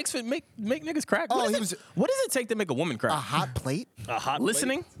roll it for takes for make niggas crack? Oh, What he does was- what does it take to make a woman crack? A hot plate? A hot plate?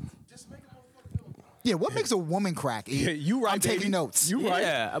 Listening? Yeah, what makes a woman crack? E? Yeah, you right. I'm taking baby. notes. You right.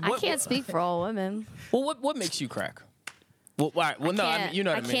 Yeah. I can't speak for all women. Well, what makes you crack? Well, all right. Well, no, I mean, you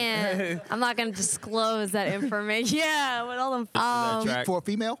know what I mean. can't. I'm not gonna disclose that information. Yeah, with all them. Track. For a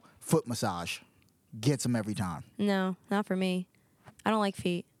female, foot massage gets them every time. No, not for me. I don't like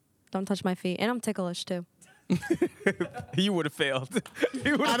feet. Don't touch my feet, and I'm ticklish too. You would have failed.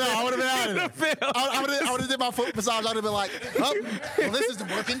 You I know. I would have been out of there. failed. I would have did my foot massage. I would have been like, oh, well, this isn't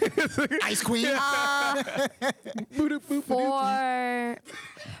working. Ice Queen. For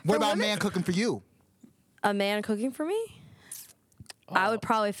What about a man cooking for you? a man cooking for me, I would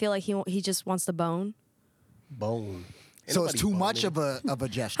probably feel like he just wants to bone. Bone. So it's too much of a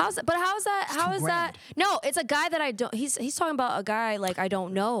gesture. How's that? But how is that? How too is that? No, it's a guy that I don't. He's talking about a guy like I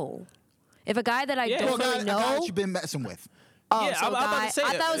don't know. If a guy that I Yeah. don't Well, really a guy that know. you've been messing with. Oh, Yeah, so I'm about guy, to say,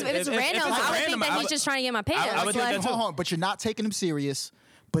 I thought it was, if it's if random, it's I would random, think that I he's would- just trying to get my pants. I would think Like, that too. Hold on, but you're not taking him serious.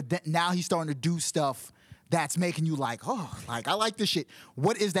 But now he's starting to do stuff that's making you like, oh, like I like this shit.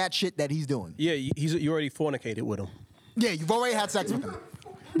 What is that shit that he's doing? Yeah, you already fornicated with him. Yeah, you've already had sex with him,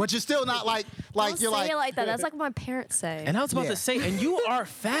 but you're still not like don't you're say like. it like that. That's like what my parents say. And I was about Yeah. to say, and you are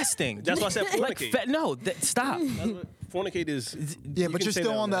fasting. That's why I said like fornicate. no, stop. fornicate is. Yeah, but you're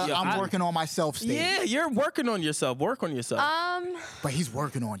still on the I'm working on myself stage. Yeah, you're working on yourself. Work on yourself. But he's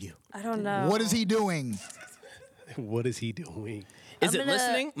working on you. I don't know. What is he doing? What is he doing? Is it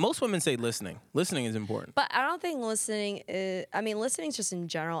listening? Most women say listening. Listening is important. But I don't think listening is. I mean, listening is just in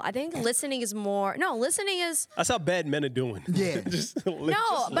general. I think listening is more. No, listening is. That's how bad men are doing. Yeah. Just No,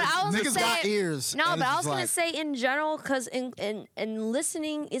 but I was gonna Niggas say. got ears. No, and but it's I was just gonna like- say in general, because in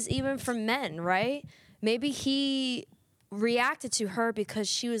listening is even for men, right? Maybe he reacted to her because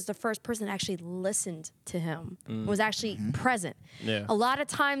she was the first person that actually listened to him, was actually present. Yeah. A lot of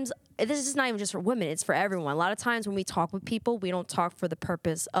times, this is not even just for women, it's for everyone. A lot of times when we talk with people, we don't talk for the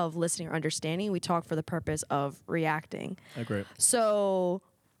purpose of listening or understanding. We talk for the purpose of reacting. I agree. So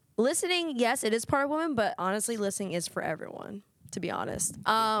listening, yes, it is part of women, but honestly, listening is for everyone, to be honest.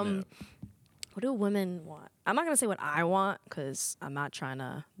 What do women want? I'm not gonna say what I want because I'm not trying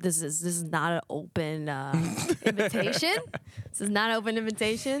to. This is not an open invitation. This is not an open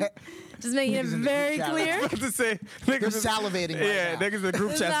invitation. Just making it Niggas in the very group chat. clear. to say, They're salivating right yeah, now. niggas in the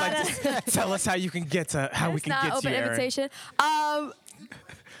group It's chat not like, just tell us how you can get to how we It's can not get to open you, Aaron. invitation. I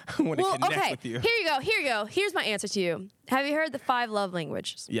want to Well, connect okay. with you. Here you go. Here's my answer to you. Have you heard the 5 love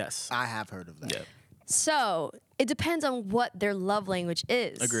languages? Yes. I have heard of that. Yeah. So it depends on what their love language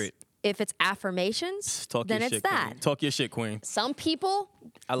is. Agreed. If it's affirmations, Talk then your it's shit, that. Queen. Talk your shit, queen. Some people,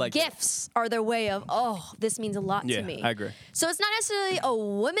 I like that. gifts are their way of, oh, this means a lot Yeah, to me. I agree. So it's not necessarily a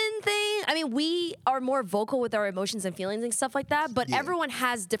woman thing. I mean, we are more vocal with our emotions and feelings and stuff like that, but Yeah. everyone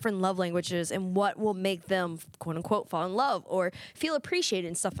has different love languages and what will make them, quote unquote, fall in love or feel appreciated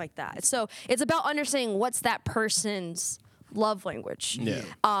and stuff like that. So it's about understanding what's that person's love language. Yeah.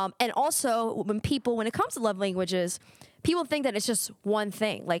 And also, when it comes to love languages, people think that it's just one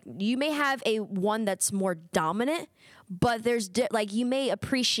thing. Like you may have one that's more dominant, but there's you may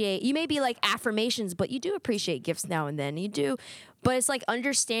be like affirmations, but you do appreciate gifts now and then. You do, but it's like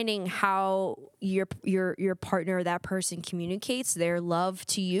understanding how your partner or that person communicates their love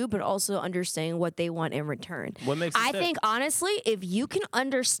to you, but also understanding what they want in return. What makes it I sick? think honestly, if you can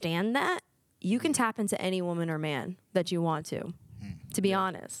understand that, you can tap into any woman or man that you want to. To be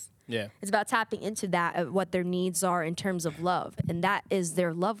honest. Yeah. It's about tapping into that, what their needs are in terms of love, and that is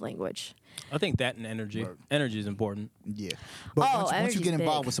their love language. I think that and energy. Energy is important. Yeah. But Oh, once you energy's get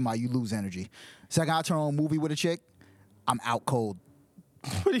involved big. with somebody, you lose energy. Second, I turn on a movie with a chick, I'm out cold.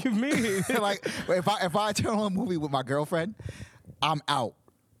 What do you mean? Like if I turn on a movie with my girlfriend, I'm out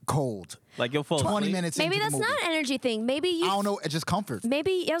cold. Like you'll fall 20 asleep? minutes Maybe into that's the movie. not an energy thing. Maybe you. I don't know. It's just comfort.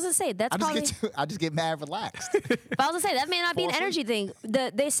 Maybe I was gonna say that's probably. I just get mad relaxed. But I was gonna say that may not be an Fall energy thing.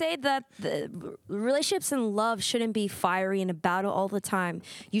 They say that the relationships and love shouldn't be fiery and a battle all the time.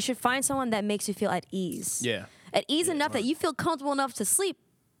 You should find someone that makes you feel at ease. Yeah. At ease enough that you feel comfortable enough to sleep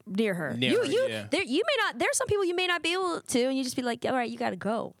near her. Near her, yeah. You may not. There's some people you may not be able to, and you just be like, all right, you gotta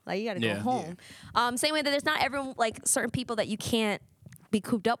go. Like you gotta Yeah. go home. Same way that there's not everyone like certain people that you can't be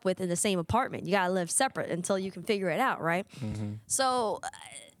cooped up with in the same apartment. You gotta live separate until you can figure it out, right? So,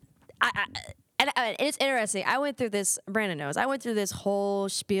 and it's interesting. I went through this. Brandon knows. I went through this whole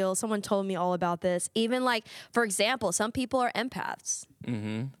spiel. Someone told me all about this. Even like, for example, some people are empaths.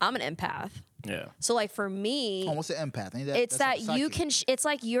 I'm an empath. Yeah. So like for me, Almost an empath. Ain't that, it's that that's you psychic. can. It's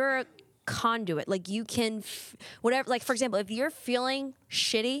like you're a conduit. Like you can, whatever. Like for example, if you're feeling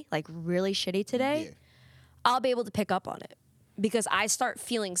shitty, like really shitty today, Yeah. I'll be able to pick up on it because I start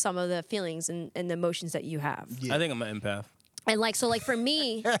feeling some of the feelings and the emotions that you have. Yeah. I think I'm an empath. And like so, like for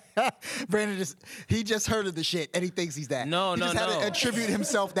me, Brandon just heard of the shit and he thinks he's that. No, he no, just had no. to attribute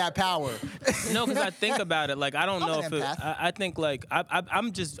himself that power. No, because I think about it. Like I don't I'm know an if it, empath. I think like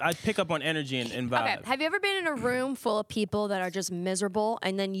I pick up on energy and vibe. okay, have you ever been in a room full of people that are just miserable,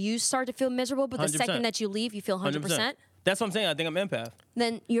 and then you start to feel miserable, but the 100%. second that you leave, you feel 100%? That's what I'm saying. I think I'm empath.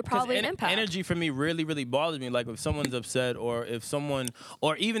 Then you're 'Cause probably an empath. Energy for me really, really bothers me. Like if someone's upset, or if someone,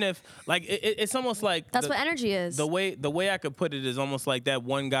 or even if like it's almost like That's what energy is. The way I could put it is almost like that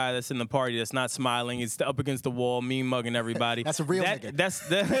one guy that's in the party that's not smiling. He's up against the wall, mean mugging everybody. That's a real nigga.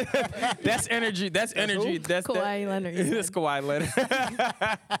 That's energy. That's energy. That's Kawhi Leonard, you That's Kawhi Leonard.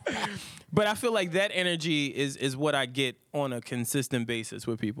 But I feel like that energy is what I get on a consistent basis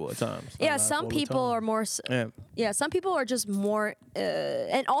with people at times. yeah, all some the people time. are more. Yeah. Some people are just more,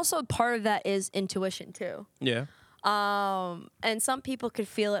 and also part of that is intuition too. Yeah. And some people could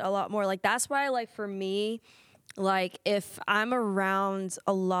feel it a lot more. Like that's why, like for me, like if I'm around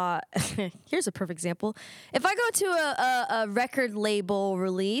a lot, here's a perfect example. If I go to a record label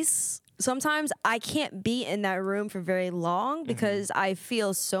release, sometimes I can't be in that room for very long because I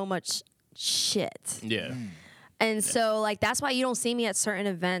feel so much shit. Yeah. And so, like, that's why you don't see me at certain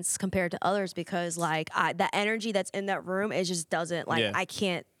events compared to others because, like, the energy that's in that room, it just doesn't, like, Yeah. I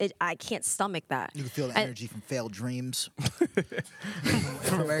can't stomach that. You can feel the And- energy from failed dreams.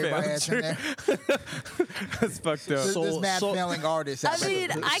 From everybody that's in there. That's fucked up. This mad failing artist. I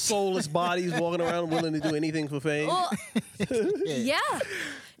mean, I Soulless bodies walking around willing to do anything for fame. Well, yeah.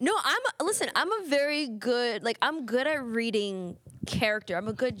 No, I'm a very good, like, I'm good at reading character. I'm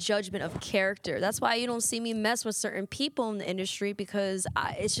a good judgment of character. That's why you don't see me mess with certain people in the industry because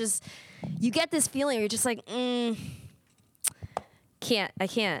it's just, you get this feeling where you're just like, I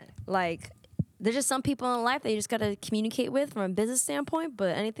can't. Like, there's just some people in life that you just got to communicate with from a business standpoint,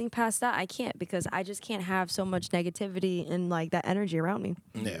 but anything past that, I can't because I just can't have so much negativity and, like, that energy around me.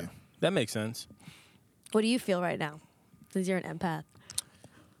 Yeah, that makes sense. What do you feel right now? Since you're an empath.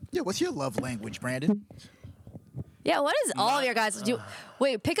 Yeah, what's your love language, Brandon? Yeah, what is all of your guys do?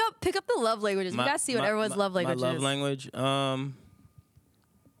 Wait, pick up the love languages. We gotta see what everyone's love language My love is. language. My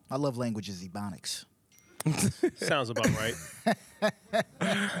love language is Ebonics. Sounds about right.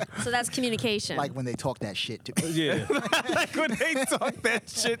 So that's communication. Like when they talk that shit to me. Yeah. Like when they talk that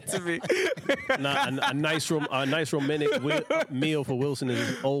shit to me. A nice romantic meal for Wilson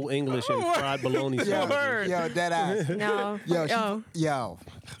is Old English and fried bologna Yo, sandwiches. yo, dead ass. no, Yo, yo,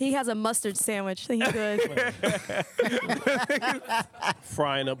 he has a mustard sandwich. He's good.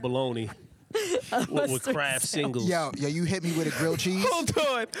 Frying up bologna with Kraft singles. yo, you hit me with a grilled cheese. Hold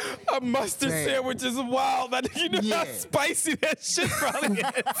on. A mustard Man. sandwich is wild. You know how Yeah. spicy that shit probably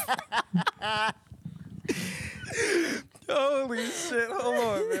is. Holy shit. Hold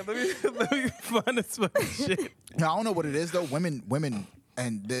on, man. Let me find this fucking shit. No, I don't know what it is though. Women,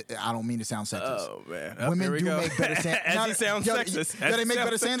 and I don't mean to sound sexist. Oh, man. Women Here we do go. make better sandwiches. As he sounds sexist. Yeah, they make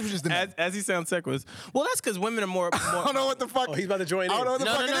better sandwiches than me. As he sounds sexist. Well, that's because women are more. I don't know what the fuck. Oh, he's about to join in. I don't know what the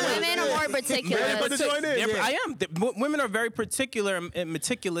No, fuck no, it no, is. Women are more particular. Man, but join in. They're- Yeah. I am. Women are very particular and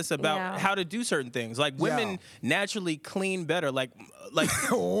meticulous about Yeah. how to do certain things. Like women naturally clean better. Like,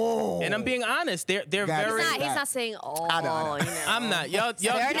 Oh. and I'm being honest. They're Got it. very. He's not saying all. I know. You know. I'm not. Y'all.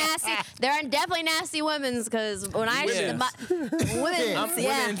 They're nasty. There are definitely nasty women's because when I Women's. women's, I'm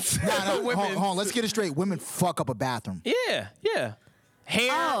yeah. women's. Hold Women's. on, let's get it straight. Women fuck up a bathroom. Yeah. Hair,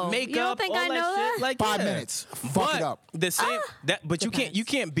 Oh, you makeup, don't think all I know that that? shit. Like 5 yeah. minutes. Fuck But it up. the same but you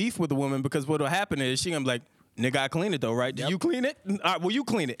can't beef with a woman because what'll happen is she gonna be like, nigga, I clean it though, right? Do you clean it? All right, well, you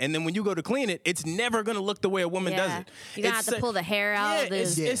clean it. And then when you go to clean it, it's never gonna look the way a woman does it. You're gonna have to pull the hair out. Yeah, of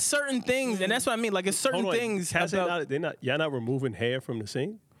the, it's certain things, and that's what I mean. Like, it's certain Hold on. things. Has it About, y'all not removing hair from the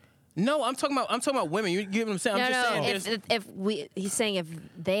sink? no, I'm talking about women. You get what I'm saying? I'm just saying. there's- he's saying if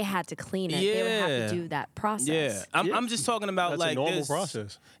they had to clean it, they would have Yeah. to do that process. Yeah, I'm just talking about That's like a normal there's-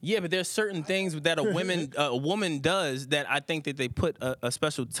 process. Yeah, but there's certain things that a woman does that I think that they put a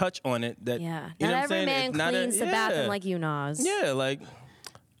special touch on it. That Yeah. you know Not what I'm every saying? man It's not cleans the yeah. bathroom like you, Nas. Yeah, like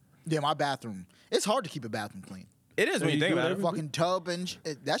Yeah, my bathroom. It's hard to keep a bathroom clean. it is when you you think do about it it. Fucking tub and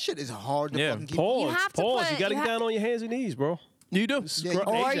that shit is hard to Yeah. fucking keep. Pause. You have to Pause. put- you gotta you get have- down on your hands and knees, bro. You do. Yeah, you-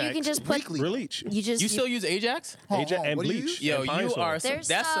 Or you Ajax. can just put Weekly. Bleach. You still use Ajax? Hold on, and what do you bleach. use? Yo, and pine you sol. are some, There's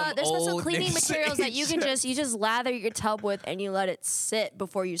that's some there's some old cleaning nigga materials that you can Ajax. just lather your tub with and you let it sit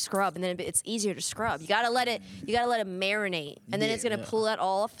before you scrub and then it's easier to scrub. You gotta let it marinate and then it's gonna pull that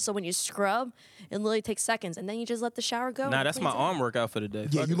off. So when you scrub, it literally takes seconds and then you just let the shower go. Nah, and it that's my cleans it. arm workout for the day.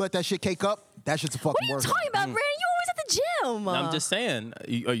 Yeah, Fuck you it. let that shit cake up. That shit's a fucking What are you workout. talking about, Brandon? You always at the gym. I'm just saying.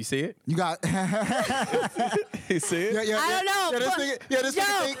 You see it? You got. You see it? Yeah, I don't know. Yeah, this but- nigga. Yeah, this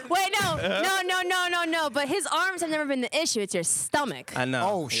nigga think. Wait, no. But his arms have never been the issue. It's your stomach. I know.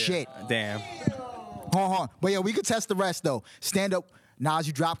 Oh, Yeah. shit. Damn. Hold on. But yeah, we could test the rest though. Stand up. Nas,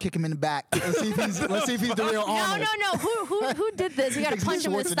 you drop kick him in the back. Let's see if he's the real Arnold. No. Who did this? You gotta Thinks punch he's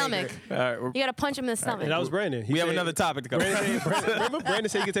him in the Schwarzenegger. stomach. All right. You gotta punch him in the stomach. And that was Brandon. He We have said- another topic to cover. Remember Brandon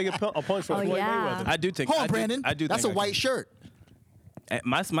said he could take a punch from Oh, Floyd yeah. Mayweather. I do think. Hold on, Brandon. I do. That's a think I white can. shirt.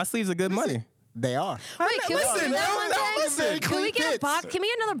 My sleeves are good money. They are. Wait, can we Listen, do that one that thing? was very Can we clean get fits. can we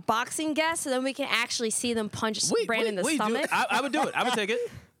get another boxing guest so then we can actually see them punch Brandon in the do stomach? it. I would do it. I would take it.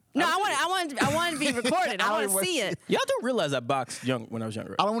 No, I want it to be recorded. I want to see it. Y'all do realize I boxed when I was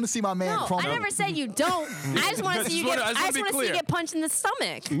younger. I don't want to see my man. No, chrome I up. never said you don't. I just want to see you get. I just wanna I just be want to see you clear. get punched in the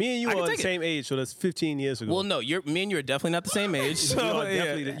stomach. Me and you I can are the take it. same age, so that's 15 years ago. Well, no, me and you are definitely not the same age. You So, are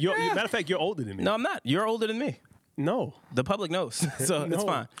definitely. Matter of fact, you're older than me. No, I'm not. You're older than me. No. The public knows, so it's No.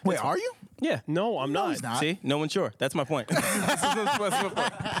 fine. Wait, are you? Yeah. No, I'm not. he's not. See, no one's sure. That's my point. That's my point.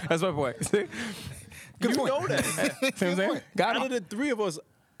 That's my point. See? Good You point. know that. See what I'm saying? Got Out of it. the three of us,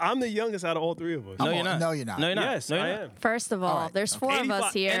 I'm the youngest out of all three of us. No, Come you're on. not. No, you're not. No, you're not. Yes, no, you're I not. am. First of all, right, there's four of 85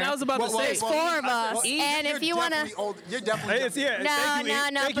 us here. And I was about to say, There's four of us, and if you want to. You're definitely. Hey, it's, yeah, No, thank you, no,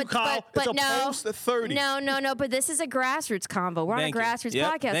 no, thank you, Kyle. but it's a no, post 30. No, but this is a grassroots convo. We're Thank on you. a grassroots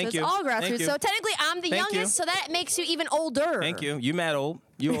Yep, podcast, so thank it's you. all Thank grassroots. you. So technically, I'm the Thank you. youngest, so that makes you even older. Thank you. You mad old.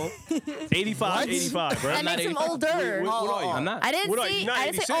 You old. 85, 85, right? That makes him 85. older. What are you? I'm not. I didn't What are you? see. You're not I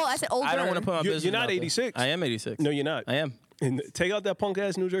didn't say 86? old. I said older. I don't want to put my You're business not out there. 86. I am 86. No, you're not. I am. And take out that punk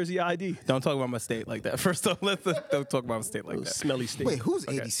ass New Jersey ID. Don't talk about my state like that. First off, don't talk about my state like that. Smelly state. Wait, who's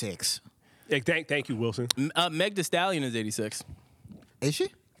 86? Hey, thank you, Wilson. Meg Thee Stallion is 86. Is she?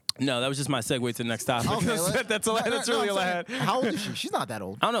 No, that was just my segue to the next topic. Okay, that's all. That's really all I had. How old is she? She's not that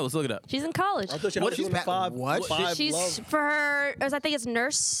old. I don't know. Let's look it up. She's in college. I thought you What? had She's doing back- what? five She's love. for her. I think it's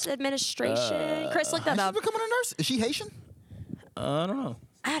nurse administration. Chris, look that She's up. becoming a nurse. Is she Haitian? I don't know.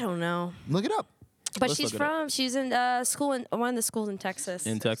 I don't know, Look it up. but Let's she's look it up. from. She's in school in one of the schools in Texas.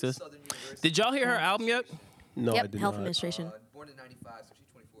 In Texas. Did y'all hear her album yet? No, I Yep, did health not. administration. Born in 95, so she's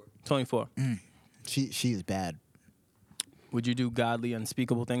 24. 24. She is bad. Would you do godly,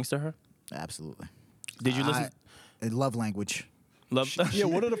 unspeakable things to her? Absolutely. Did you listen? Love language. Love. Yeah,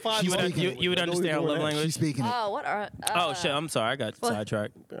 what are the five? you would, songs? you would What are we understand doing love next? language. She's speaking it. Oh, what are? Oh shit! I'm sorry. I got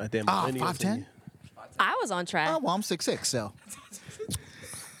sidetracked. Goddamn Ah, millennials. 5'10"? I was on track. Oh, well, I'm 6'6", so.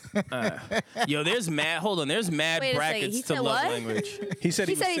 Yo, there's mad. Hold on. There's mad Wait a second, brackets he to said love what? language. He said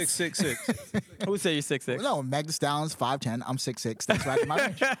he, He said was he's- 6'6". Who said you're 6'6"? No, Meg Thee Stallion's 5'10". I'm 6'6". That's right in my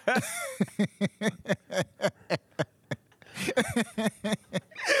range.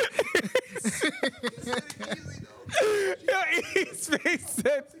 Yo, his face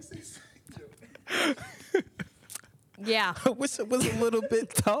said. Yeah. What's a little bit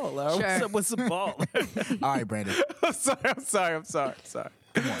taller? Sure. What's the ball? All right, Brandon. I'm sorry.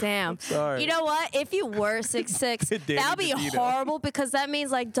 Damn. sorry. You know what? If you were 6'6", Danny that would be DeVito. horrible because that means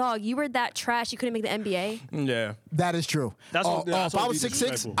like, dog, you were that trash. You couldn't make the NBA. Yeah. That is true. That's what- that's if I what was would be 6'6",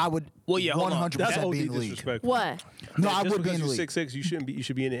 disrespectful. I would Well, yeah, hold on. 100% That's OD be in the league. disrespectful. What? No, I Just would be in the because league. you're 6'6", you shouldn't be. You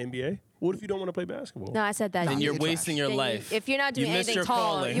should be in the NBA. What if you don't want to play basketball? No, I said that. Nah, And you're you're wasting your Yeah, life. if you're not doing You missed anything your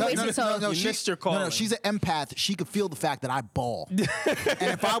tall, calling. you're wasting so. You she- missed your calling. she's an empath. She could feel the fact that I ball. And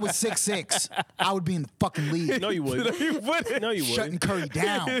if I was 6'6", I would be in the fucking league. No, you wouldn't. You wouldn't. No, you Shutting wouldn't. Curry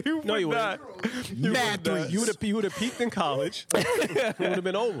down. No, you not. wouldn't. Mad threes. You would have peaked in college. It would have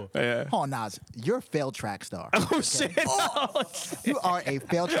been over. Yeah. Oh, Nas, you're a failed track star. Oh shit. You are a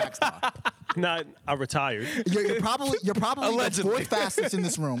failed track star. Not, I retired. You're probably the Allegedly. fourth fastest in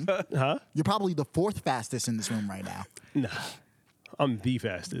this room. Huh? You're probably the fourth fastest in this room right now. Nah, I'm the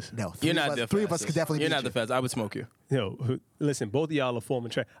fastest. No, You're not the three of us fastest. could definitely You're beat not the you. fastest. I would smoke you. Yo, listen, both of y'all are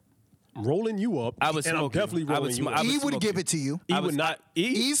forming track. I'm rolling you up. I would and I'm smoke you. definitely I would rolling you smoke- up. I E would smoke give you. it to you. E I would was- not.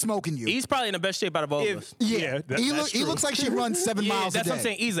 E's smoking you. He's probably in the best shape out of all of us. He looks like she runs 7 Yeah, miles that's a what I'm day.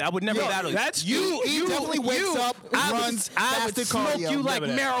 saying. Easily, I would never Yo, battle you. that's you. He definitely wakes up and I would- runs I would fasted smoke cardio. you like Never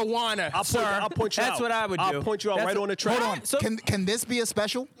that. marijuana, I'll point you That's out. what I would do. I'll point you out That's right what- on the track. Hold on. So- Can this be a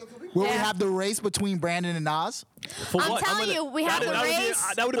special? Where we Yeah. have the race between Brandon and Nas? For I'm what? telling gonna- you, we have the that would be- race.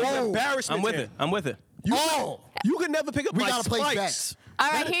 That would have been an Oh. embarrassment. I'm with to it. him. I'm with it. You could never pick up We my gotta play spikes. bets. All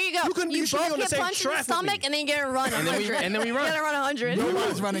right, here you go. You couldn't- you should be both on the get same punched in the track with me. stomach, and then you get a run. And then we- 100. and then we run. You gotta run 100.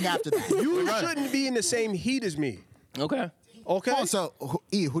 Nobody's running after that. You shouldn't be in the same heat as me. Okay. Okay. Oh, so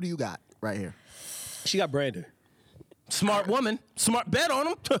E, who do you got right here? She got Brandon. Smart woman. Smart. Bet on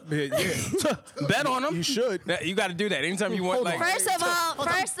him. Yeah. Bet on him. You should. You got to do that anytime you want. Hold on. Like,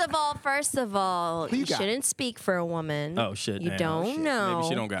 First of all, Who you you got? shouldn't speak for a woman. Oh, shit. You Damn. don't Oh, shit. know. Maybe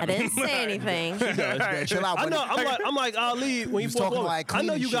she don't got I me. didn't say anything. Chill out, I buddy. know. I'm like Ali when he was fought talking Floyd. like I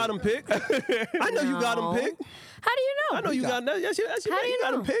know clean you got him shit. picked. I know you got him No. picked. How do you know? I know you got. That's your How do you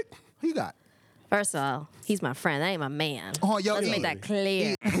got him know? picked. Who you got? First of all, he's my friend. That ain't my man. Oh, yo, Let's E. make that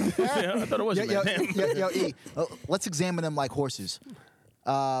clear. Yeah, I thought it was Yo, your yo, man. yo, E. Let's examine them like horses.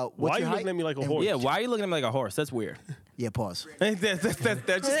 Why What's are you your looking height? at me like a And- horse? Yeah, why are you looking at me like a horse? That's weird. Yeah, pause. That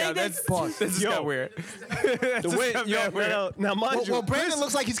just got weird. The way, got yo, mad weird. now mind you, Well, Brandon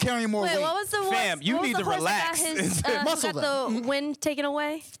looks like he's carrying more Wait, weight. what was the Fam, horse? you what was need the to horse relax. That got his, Muscle who got the wind taken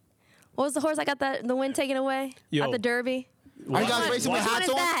away? What was the horse that got the wind taken away Yo. at the Derby? Are you guys Watch- racing with Which one hats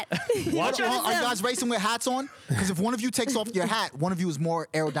is on? that? Watch it. Are you guys racing with hats on? Because if one of you takes off your hat, one of you is more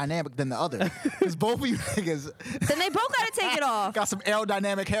aerodynamic than the other. Because both of you niggas Then they both got to take it off. got some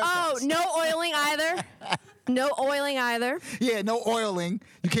aerodynamic haircuts. Oh, no oiling either. No oiling either. Yeah, no oiling.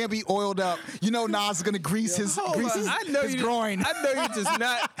 You can't be oiled up. You know Nas is gonna grease his groin. I know you just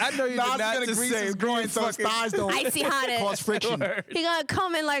not. I know you Nas did is not gonna just grease say his groin so his thighs don't Icy hot it. cause friction. He gonna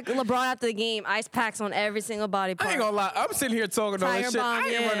come in like LeBron after the game, ice packs on every single body part. I ain't gonna lie. I'm sitting here talking all Tiger this shit. bomb, I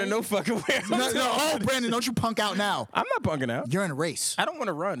ain't yeah. running no fucking way. Oh, Brandon, don't you punk out now. I'm not punking out. You're in a race. I don't want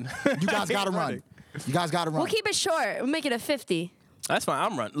to run. You guys gotta run. You guys gotta run. We'll keep it short. We'll make it a 50. That's fine.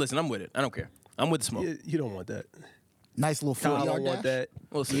 I'm running. Listen, I'm with it. I don't care. I'm with the smoke. You don't want that. Nice little Kyle 40-yard don't want dash.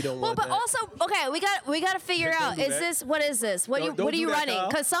 that. You don't Well, want but that. also, okay, we got to figure Don't out. do Is that. this what is this? What Don't are you do that, running? Kyle.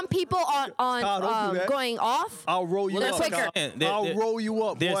 Because some people on Kyle, don't do that. going off. I'll roll you They're up. quicker. Kyle. Yeah, I'll roll you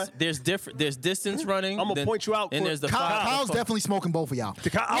up, boy. There's distance running. I'ma then- point you out And quick. there's the Kyle's definitely smoking both of y'all.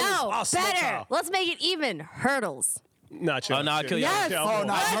 No, better. Let's make it even. Hurdles. Nah, chill. Oh, no, I'll kill you. Yes. Oh,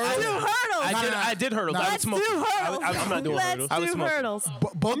 no, Let's hurdles. do hurdles. I did hurdles. I would Let's smoke. do hurdles. I'm not doing Let's hurdles. I would do smoke. hurdles.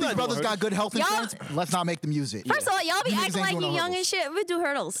 Both these not brothers doing got good health Y'all- insurance. Let's not make them use it. First of all, y'all be You niggas acting ain't like doing you no young and hurdles. shit. We do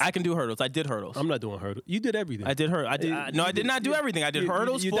hurdles. I can do hurdles. I did hurdles. I'm not doing hurdles. You did everything. I did hurdles. No, I did not do everything. I did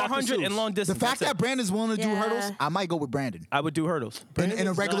hurdles, you Dr. 400, and Seuss. long The distance. fact That's that it. Brandon's willing to do Yeah. hurdles, I might go with Brandon. I would do hurdles. In a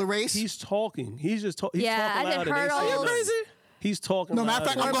Brandon's regular not- race? He's talking. He's just talking. Yeah, talking I did loud and ain't hurdles. saying Are you nothing. crazy? He's talking. No, matter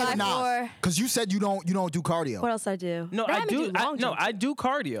of loud fact, and I'm going with by Nas. four. Because you said you don't do cardio. What else I do? No, But I haven't do. long jumps. I do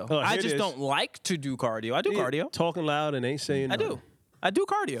cardio. Oh, I here it just is. don't like to do cardio. I do cardio. Talking loud and ain't saying I nothing. do. I do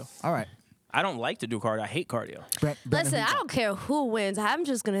cardio. All right. I don't like to do cardio. I hate cardio. Brandon, Listen, who you I don't care who wins. I'm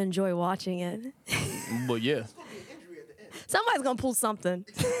just gonna enjoy watching it. Well, yeah. Somebody's gonna pull something.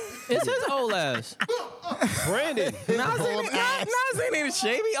 It's his old ass. Brandon, Nas ain't even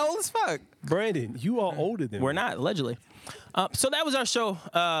shavy. Old as fuck. Brandon, you are older than We're me. not, allegedly. So that was our show.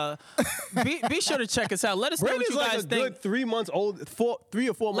 Be sure to check us out. Let us know what Brandon's you like guys a think. good 3 months old, 3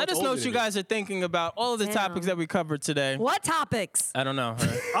 or 4 months. Let us know older what you than me. guys are thinking about all of the Damn. topics that we covered today. What topics? I don't know.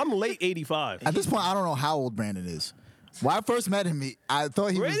 I'm late 85. At this point, I don't know how old Brandon is. When I first met him, I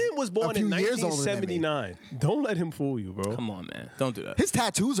thought he Brandon was born a few in years older than me. 1979. Don't let him fool you, bro. Come on, man. Don't do that. His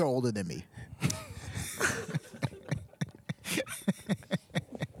tattoos are older than me.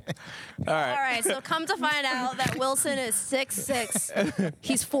 All right. All right, so come to find out that Wilson is 6'6".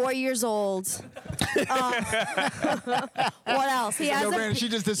 He's 4 years old. What else? He has Yo, a Brandon, she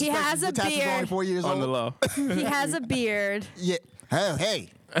just he has a the tattoos are only beard. 4 years On old. the low. He has a beard. Yeah. Hey,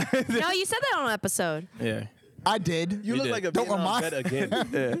 No, you said that on an episode. Yeah. I did. You look did. like a Don't Vietnam remind- vet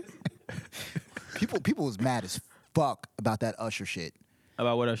again. People was mad as fuck about that Usher shit.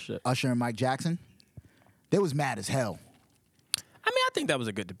 About what else shit? Usher and Mike Jackson. They was mad as hell. I mean, I think that was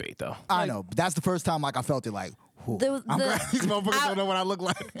a good debate, though. I know. But that's the first time like I felt it like, whew. The- I'm the- glad these motherfuckers I- don't know what I look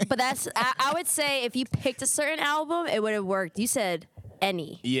like. But I would say if you picked a certain album, it would have worked. You said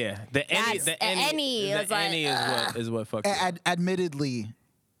any. Yeah. The any, That's- the any, any the is like, any is what fucked it. Admittedly,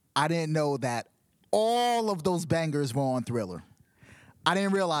 I didn't know that all of those bangers were on Thriller. I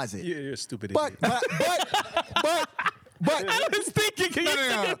didn't realize it. You're a stupid But idiot. I was thinking.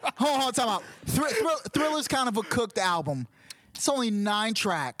 No. Hold on, time out. Thriller's kind of a cooked album. It's only 9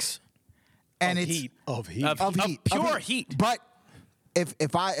 tracks, and Of it's heat. Of heat. of heat, pure of heat. But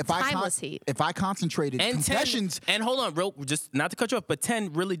if I Timeless heat. if I concentrated And Confessions, 10, and hold on, real, just not to cut you off, but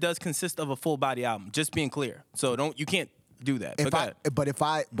 10 really does consist of a full body album. Just being clear, so you can't do that. But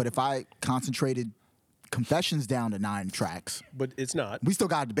if I concentrated Confessions down to 9 tracks, But it's not. we still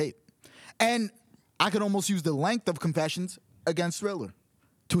got a debate, and I could almost use the length of Confessions against Thriller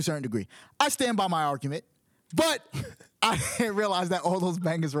to a certain degree. I stand by my argument, but I didn't realize that all those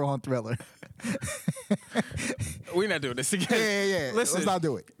bangers were on Thriller. we're not doing this again. Yeah. Listen, Let's not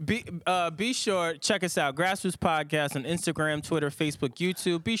do it. Be sure check us out, Grassroots Podcast on Instagram, Twitter, Facebook,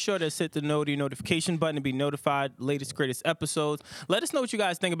 YouTube. Be sure to hit the notification button to be notified latest greatest episodes. Let us know what you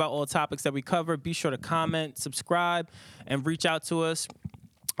guys think about all topics that we cover. Be sure to comment, subscribe, and reach out to us.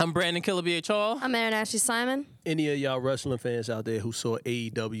 I'm Brandon Killer BH Hall. I'm Aaron Ashley Simon. Any of y'all wrestling fans out there who saw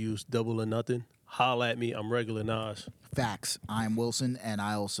AEW's Double or Nothing, holla at me. I'm regular Nas. Facts. I'm Wilson, and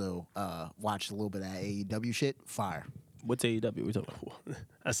I also watched a little bit of that AEW shit. Fire. What's AEW? We talking about?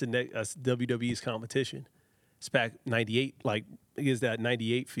 That's WWE's competition. It's back 98. Like, it gives that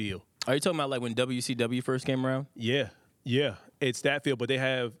 98 feel. Are you talking about like when WCW first came around? Yeah. It's that feel, but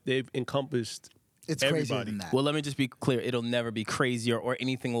they've encompassed It's everybody. crazier than that. Well, let me just be clear. It'll never be crazier or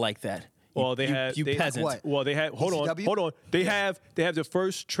anything like that. Well, they have you peasant. what? Well, they have. Hold ECW? on. They have the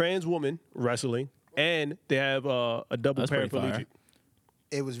first trans woman wrestling, and they have a double That's pretty fire. paraplegic.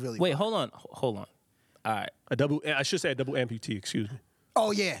 It was really Wait, fun. hold on. All right. I should say a double amputee. Excuse me.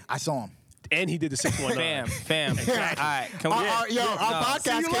 Oh yeah, I saw him. And he did the 619. Fam. All right. Can we, Our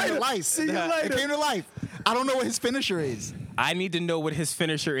podcast came to life. See you It later. came to life. I don't know what his finisher is. I need to know what his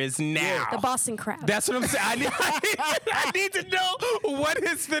finisher is now. The Boston Crab. That's what I'm saying. I need to know what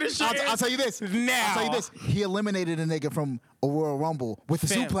his finisher is. I'll tell you this. Now. I'll tell you this. He eliminated a nigga from a Royal Rumble with a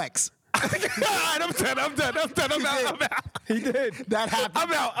Fam. suplex. All right, I'm done. I'm out. He did. That happened.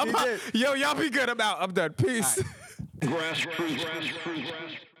 I'm out. Yo, y'all be good. I'm out. I'm done. Peace. Grassroots.